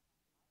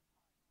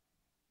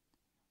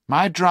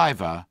 My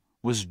driver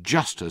was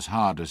just as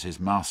hard as his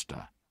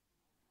master,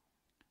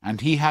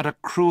 and he had a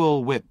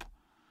cruel whip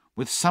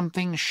with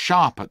something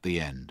sharp at the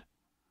end,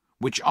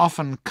 which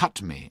often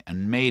cut me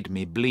and made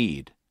me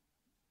bleed.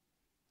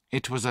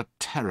 It was a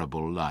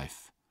terrible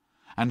life,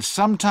 and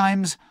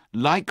sometimes,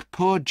 like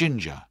poor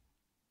Ginger,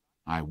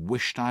 I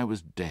wished I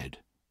was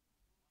dead.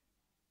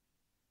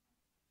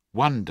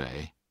 One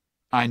day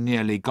I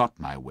nearly got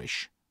my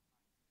wish.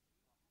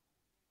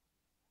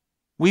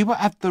 We were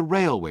at the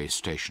railway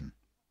station,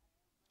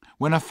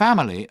 when a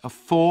family of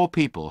 4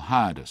 people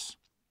hired us.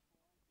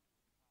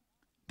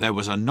 There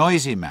was a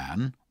noisy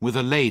man with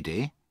a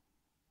lady,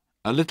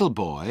 a little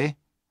boy,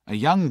 a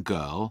young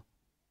girl,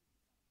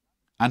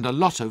 and a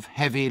lot of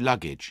heavy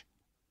luggage.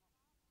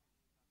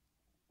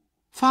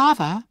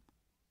 "Father,"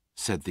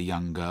 said the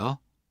young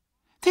girl,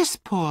 "this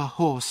poor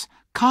horse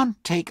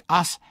can't take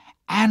us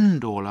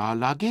and all our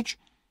luggage.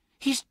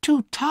 He's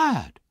too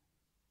tired."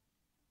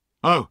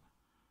 "Oh,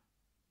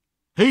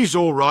 he's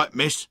all right,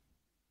 miss,"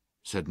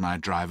 said my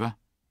driver.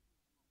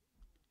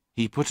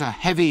 He put a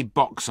heavy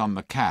box on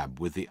the cab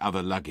with the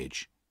other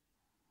luggage.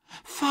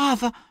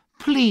 "Father,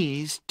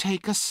 please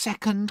take a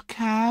second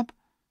cab,"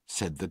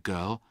 said the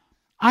girl.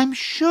 "I'm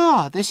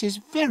sure this is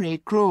very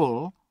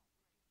cruel."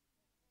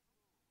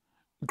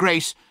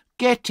 "Grace,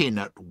 get in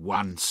at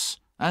once,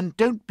 and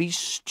don't be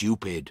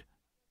stupid,"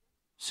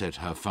 said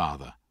her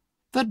father.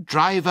 "The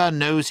driver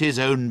knows his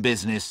own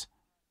business."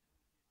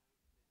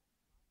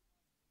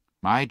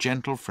 My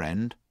gentle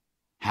friend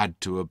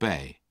had to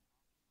obey,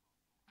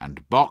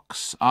 and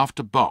box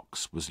after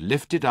box was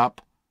lifted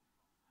up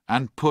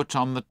and put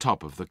on the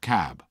top of the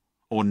cab,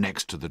 or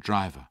next to the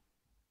driver.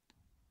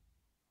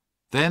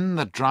 Then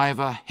the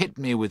driver hit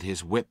me with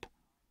his whip,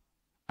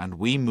 and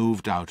we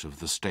moved out of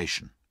the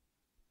station.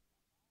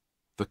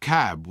 The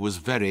cab was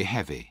very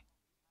heavy,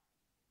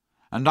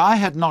 and I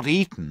had not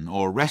eaten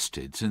or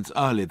rested since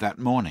early that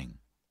morning.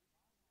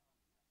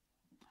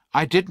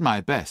 I did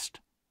my best,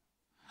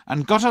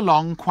 and got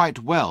along quite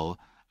well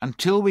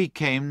until we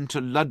came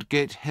to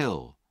Ludgate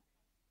Hill.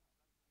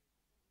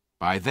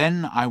 By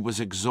then I was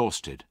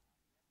exhausted,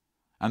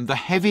 and the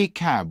heavy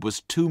cab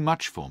was too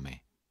much for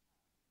me.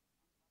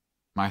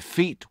 My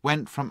feet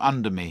went from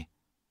under me,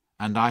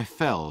 and I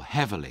fell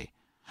heavily,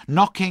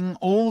 knocking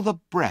all the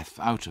breath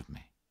out of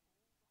me.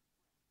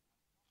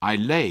 I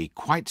lay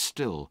quite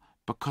still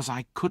because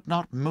I could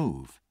not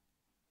move.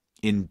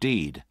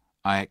 Indeed,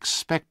 I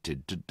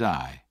expected to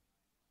die.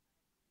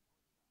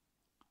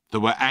 There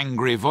were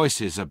angry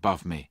voices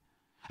above me,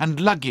 and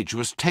luggage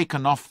was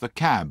taken off the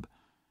cab,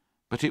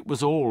 but it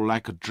was all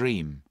like a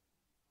dream.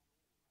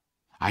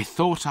 I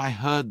thought I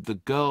heard the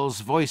girl's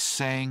voice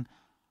saying,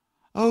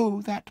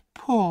 "Oh, that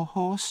poor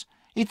horse!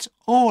 It's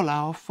all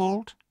our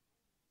fault."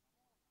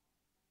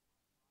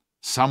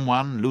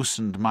 Someone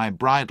loosened my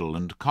bridle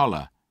and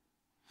collar,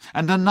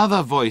 and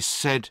another voice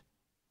said,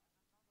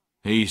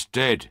 "He's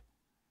dead.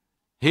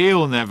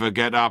 He'll never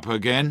get up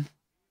again."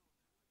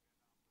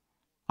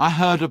 I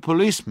heard a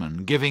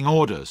policeman giving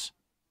orders,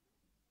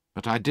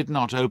 but I did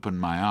not open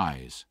my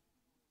eyes.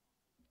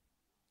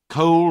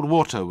 Cold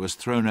water was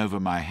thrown over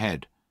my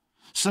head,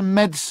 some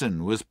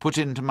medicine was put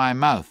into my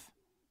mouth,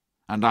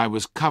 and I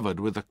was covered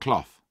with a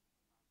cloth.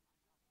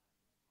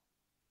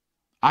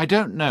 I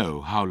don't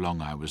know how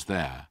long I was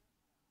there,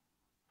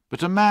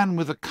 but a man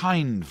with a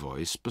kind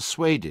voice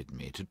persuaded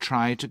me to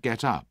try to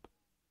get up,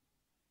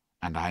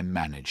 and I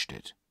managed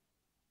it.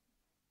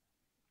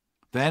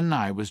 Then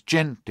I was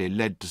gently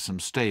led to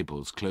some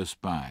stables close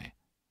by.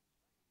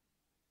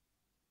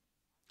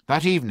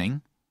 That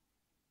evening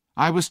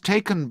I was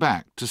taken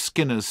back to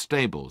Skinner's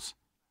stables,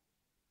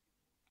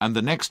 and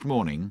the next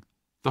morning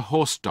the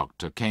horse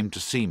doctor came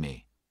to see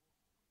me.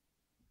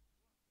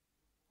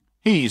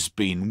 "He's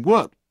been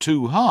worked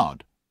too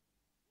hard,"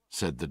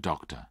 said the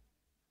doctor.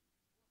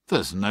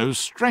 "There's no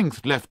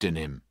strength left in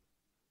him."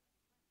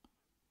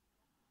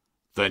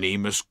 "Then he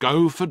must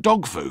go for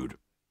dog food,"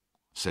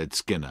 said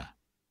Skinner.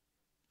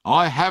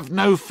 "I have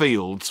no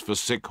fields for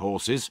sick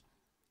horses.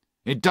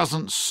 It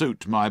doesn't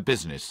suit my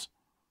business.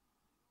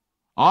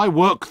 I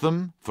work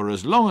them for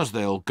as long as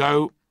they'll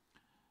go,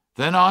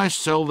 then I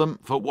sell them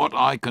for what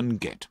I can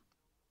get.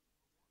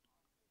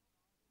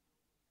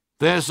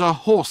 There's a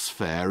horse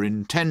fair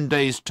in 10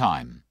 days'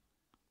 time,"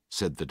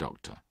 said the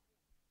doctor.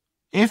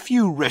 "If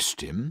you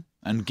rest him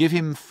and give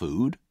him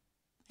food,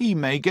 he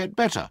may get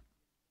better,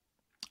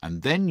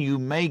 and then you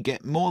may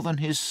get more than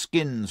his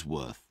skin's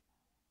worth."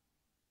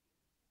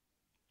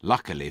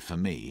 Luckily for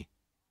me,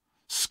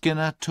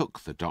 Skinner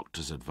took the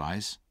doctor's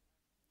advice,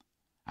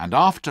 and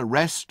after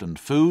rest and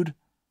food,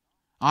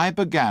 I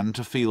began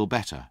to feel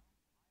better.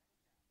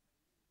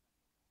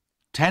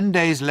 10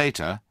 days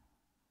later,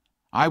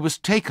 I was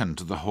taken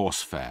to the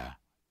horse fair,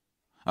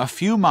 a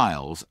few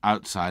miles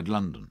outside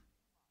London.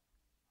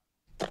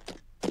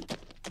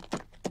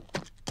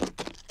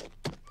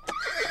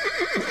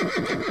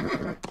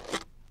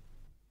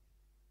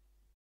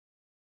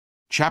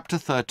 Chapter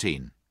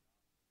 13.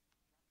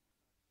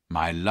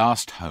 My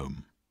last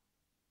home.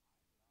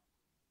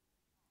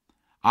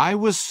 I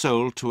was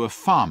sold to a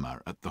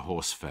farmer at the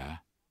horse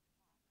fair,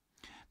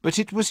 but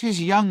it was his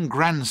young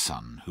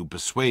grandson who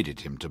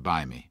persuaded him to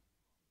buy me.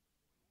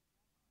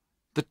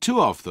 The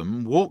two of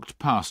them walked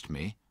past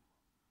me,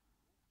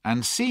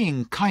 and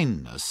seeing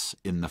kindness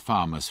in the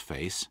farmer's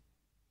face,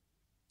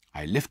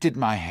 I lifted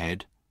my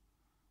head,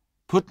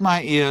 put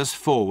my ears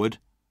forward,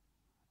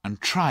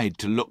 and tried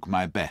to look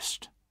my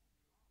best.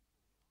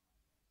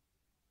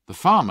 The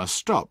farmer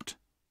stopped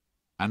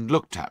and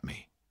looked at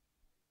me.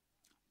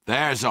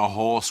 "There's a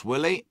horse,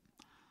 Willie,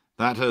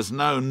 that has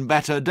known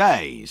better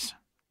days,"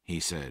 he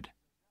said.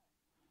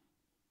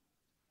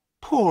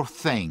 "Poor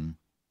thing,"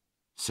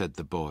 said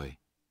the boy.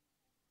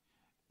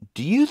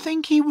 "Do you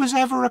think he was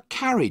ever a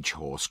carriage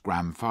horse,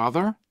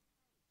 grandfather?"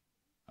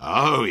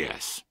 "Oh,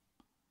 yes,"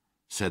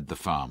 said the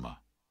farmer.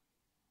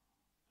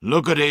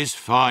 "Look at his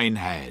fine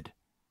head,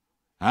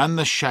 and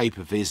the shape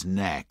of his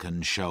neck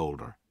and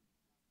shoulder."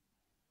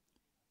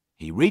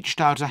 He reached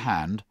out a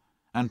hand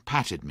and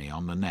patted me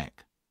on the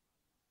neck.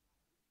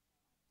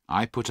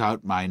 I put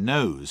out my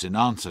nose in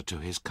answer to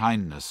his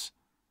kindness,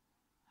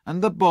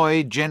 and the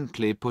boy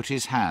gently put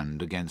his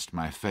hand against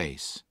my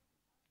face.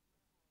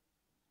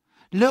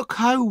 "Look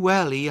how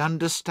well he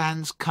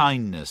understands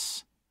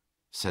kindness,"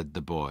 said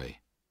the boy.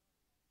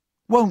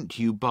 "Won't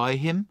you buy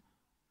him,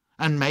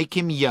 and make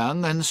him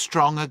young and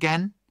strong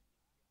again?"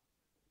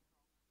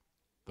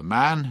 The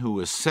man who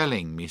was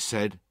selling me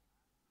said,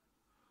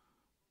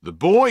 "The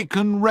boy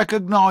can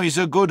recognize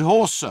a good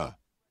horse, sir.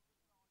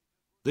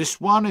 This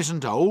one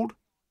isn't old,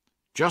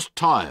 just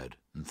tired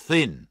and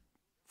thin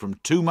from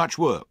too much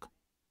work.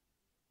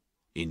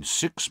 In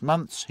 6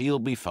 months he'll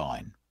be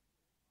fine."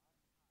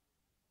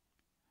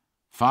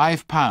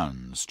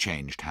 £5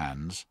 changed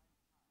hands,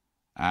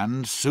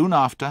 and soon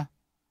after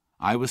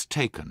I was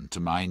taken to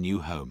my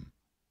new home.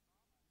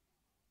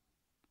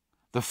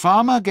 The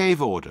farmer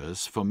gave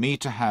orders for me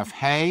to have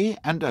hay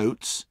and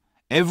oats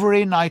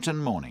every night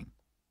and morning,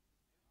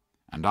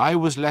 and I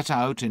was let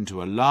out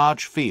into a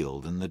large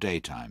field in the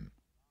daytime.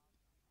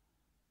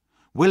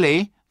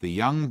 Willie, the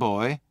young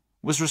boy,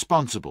 was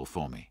responsible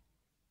for me,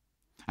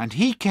 and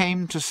he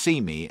came to see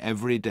me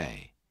every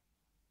day,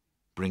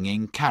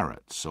 bringing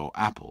carrots or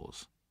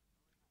apples.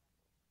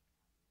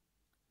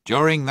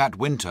 During that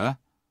winter,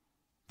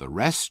 the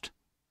rest,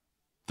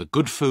 the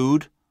good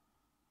food,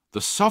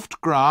 the soft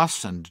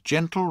grass and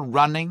gentle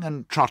running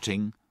and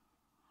trotting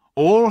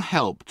all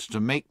helped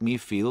to make me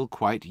feel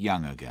quite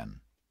young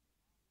again.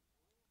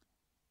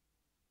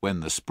 When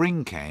the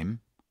spring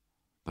came,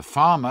 the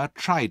farmer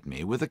tried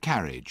me with a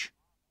carriage,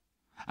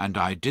 and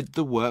I did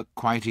the work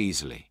quite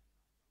easily.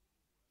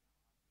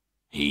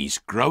 "He's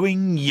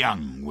growing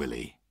young,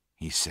 Willie,"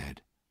 he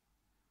said.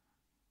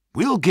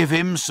 "We'll give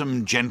him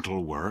some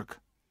gentle work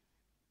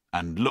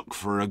and look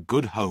for a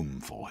good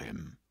home for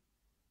him."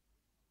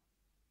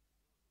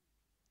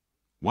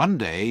 One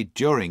day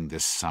during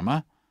this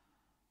summer,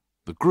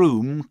 the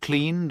groom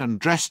cleaned and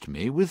dressed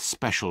me with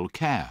special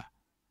care,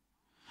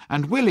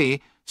 and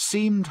Willie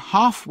seemed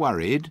half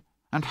worried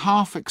and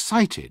half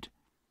excited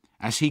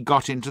as he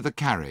got into the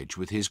carriage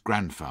with his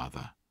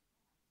grandfather.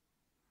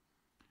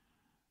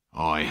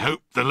 "I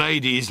hope the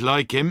ladies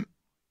like him,"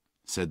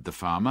 said the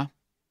farmer.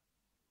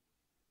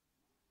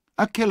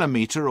 A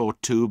kilometre or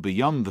two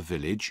beyond the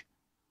village,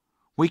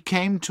 we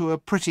came to a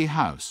pretty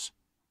house,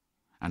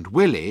 and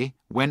Willie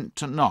went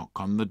to knock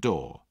on the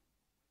door.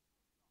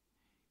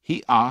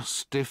 He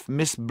asked if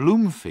Miss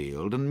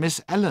Bloomfield and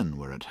Miss Ellen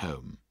were at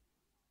home.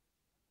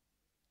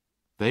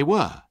 They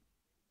were,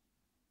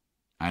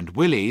 and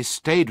Willie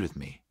stayed with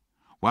me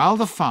while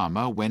the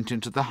farmer went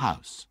into the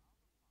house.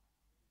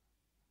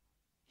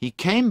 He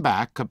came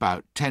back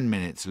about 10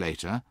 minutes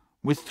later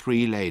with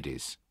 3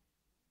 ladies.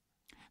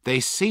 They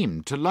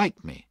seemed to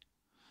like me,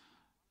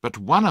 but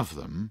one of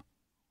them,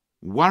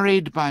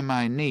 worried by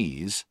my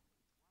knees,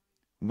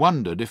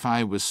 wondered if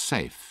I was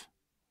safe.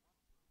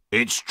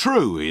 "It's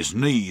true his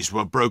knees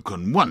were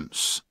broken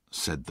once,"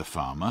 said the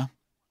farmer,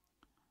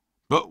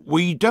 "but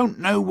we don't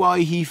know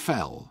why he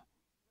fell.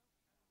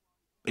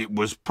 It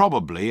was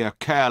probably a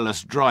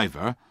careless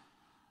driver,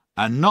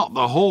 and not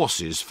the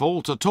horse's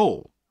fault at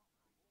all.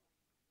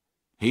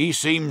 He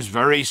seems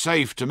very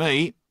safe to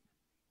me.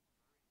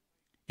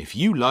 If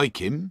you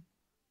like him,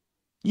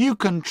 you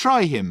can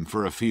try him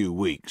for a few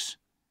weeks,"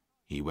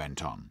 he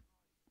went on.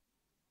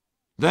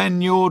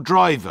 "Then your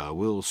driver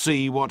will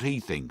see what he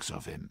thinks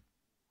of him."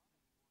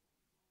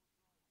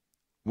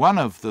 One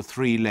of the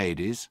 3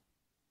 ladies,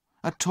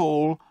 a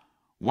tall,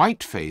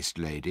 white-faced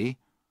lady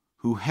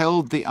who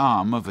held the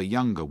arm of a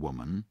younger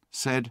woman,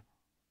 said,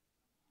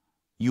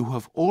 "You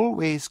have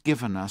always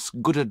given us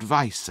good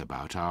advice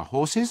about our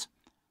horses,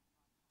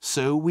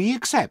 so we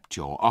accept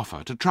your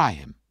offer to try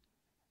him."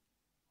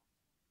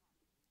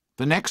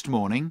 The next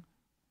morning,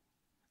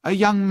 a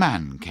young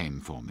man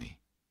came for me.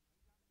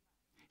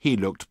 He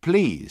looked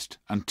pleased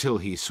until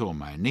he saw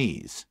my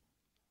knees.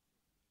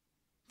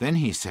 Then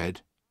he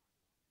said,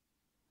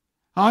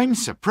 "I'm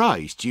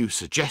surprised you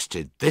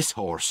suggested this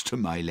horse to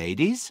my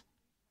ladies."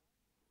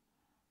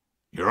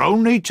 "You're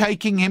only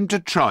taking him to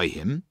try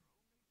him,"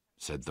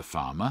 said the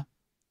farmer.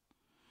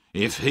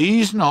 "If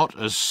he's not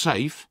as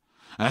safe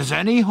as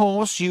any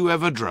horse you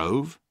ever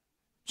drove,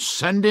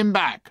 send him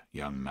back,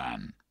 young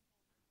man."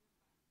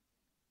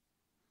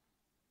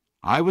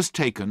 I was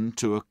taken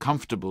to a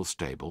comfortable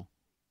stable,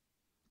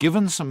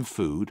 given some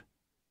food,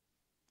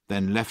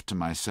 then left to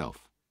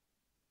myself.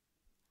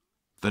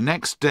 The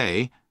next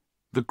day,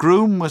 the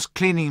groom was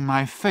cleaning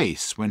my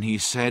face when he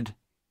said,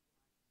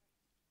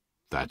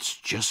 "That's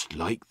just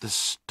like the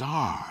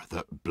star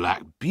that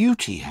Black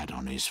Beauty had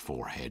on his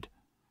forehead.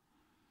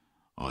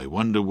 I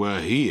wonder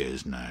where he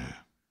is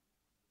now."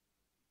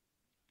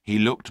 He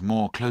looked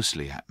more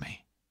closely at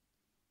me.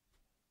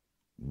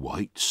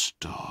 "White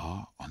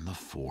star on the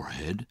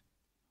forehead,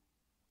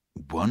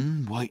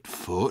 one white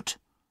foot,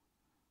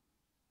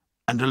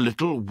 and a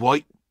little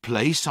white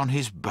place on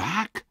his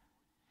back?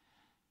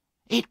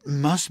 It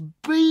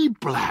must be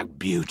Black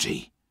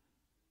Beauty.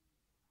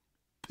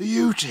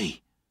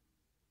 Beauty,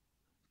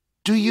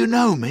 do you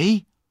know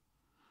me?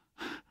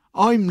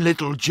 I'm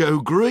little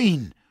Joe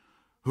Green,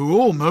 who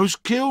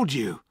almost killed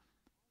you.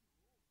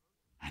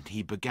 and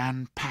he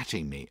began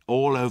patting me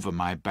all over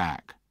my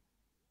back.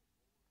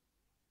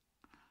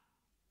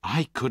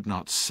 I could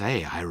not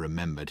say I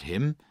remembered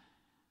him,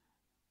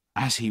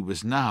 as he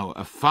was now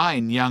a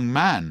fine young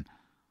man,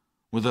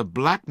 with a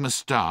black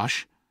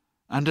moustache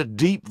and a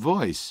deep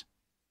voice.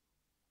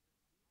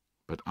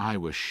 But I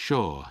was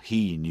sure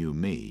he knew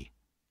me,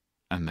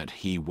 and that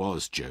he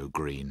was Joe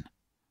Green,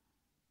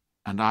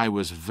 and I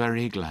was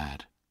very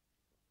glad.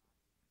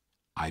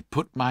 I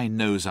put my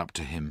nose up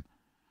to him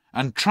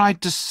and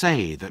tried to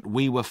say that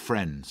we were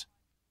friends.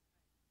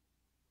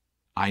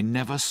 I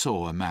never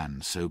saw a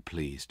man so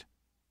pleased.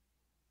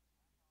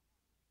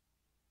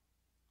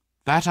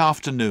 That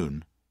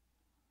afternoon,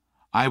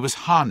 I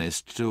was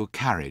harnessed to a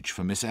carriage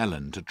for Miss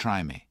Ellen to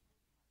try me.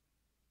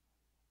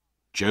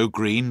 Joe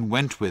Green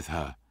went with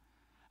her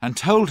and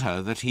told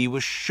her that he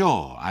was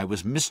sure I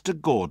was Mr.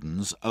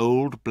 Gordon's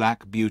old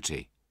black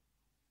beauty.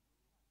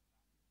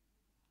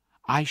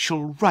 I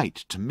shall write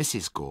to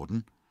Mrs.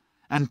 Gordon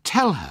and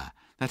tell her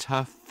that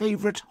her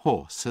favourite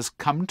horse has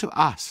come to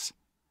us,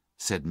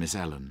 said Miss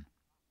Ellen.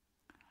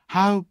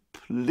 How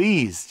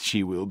pleased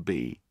she will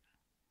be!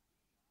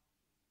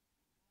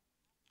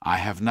 I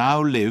have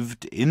now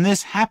lived in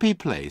this happy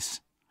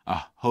place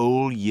a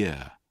whole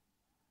year.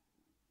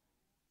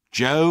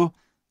 Joe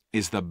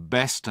is the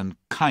best and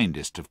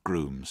kindest of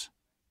grooms.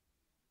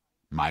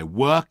 My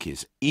work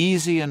is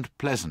easy and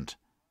pleasant,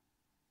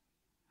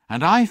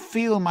 and I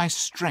feel my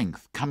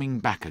strength coming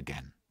back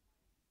again.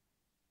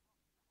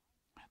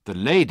 The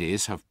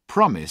ladies have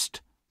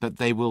promised that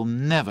they will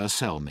never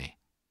sell me,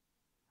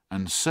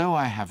 and so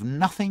I have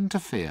nothing to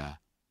fear.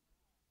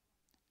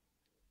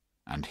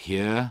 And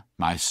here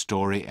my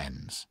story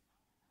ends.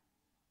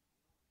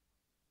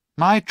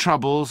 My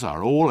troubles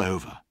are all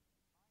over,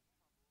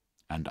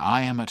 and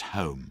I am at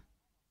home.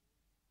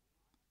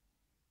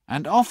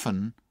 And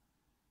often,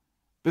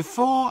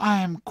 before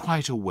I am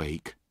quite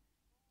awake,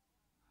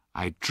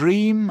 I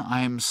dream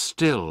I am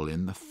still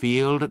in the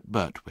field at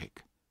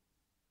Birtwick,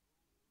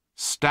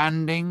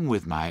 standing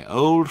with my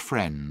old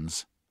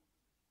friends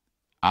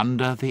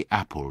under the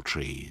apple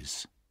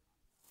trees.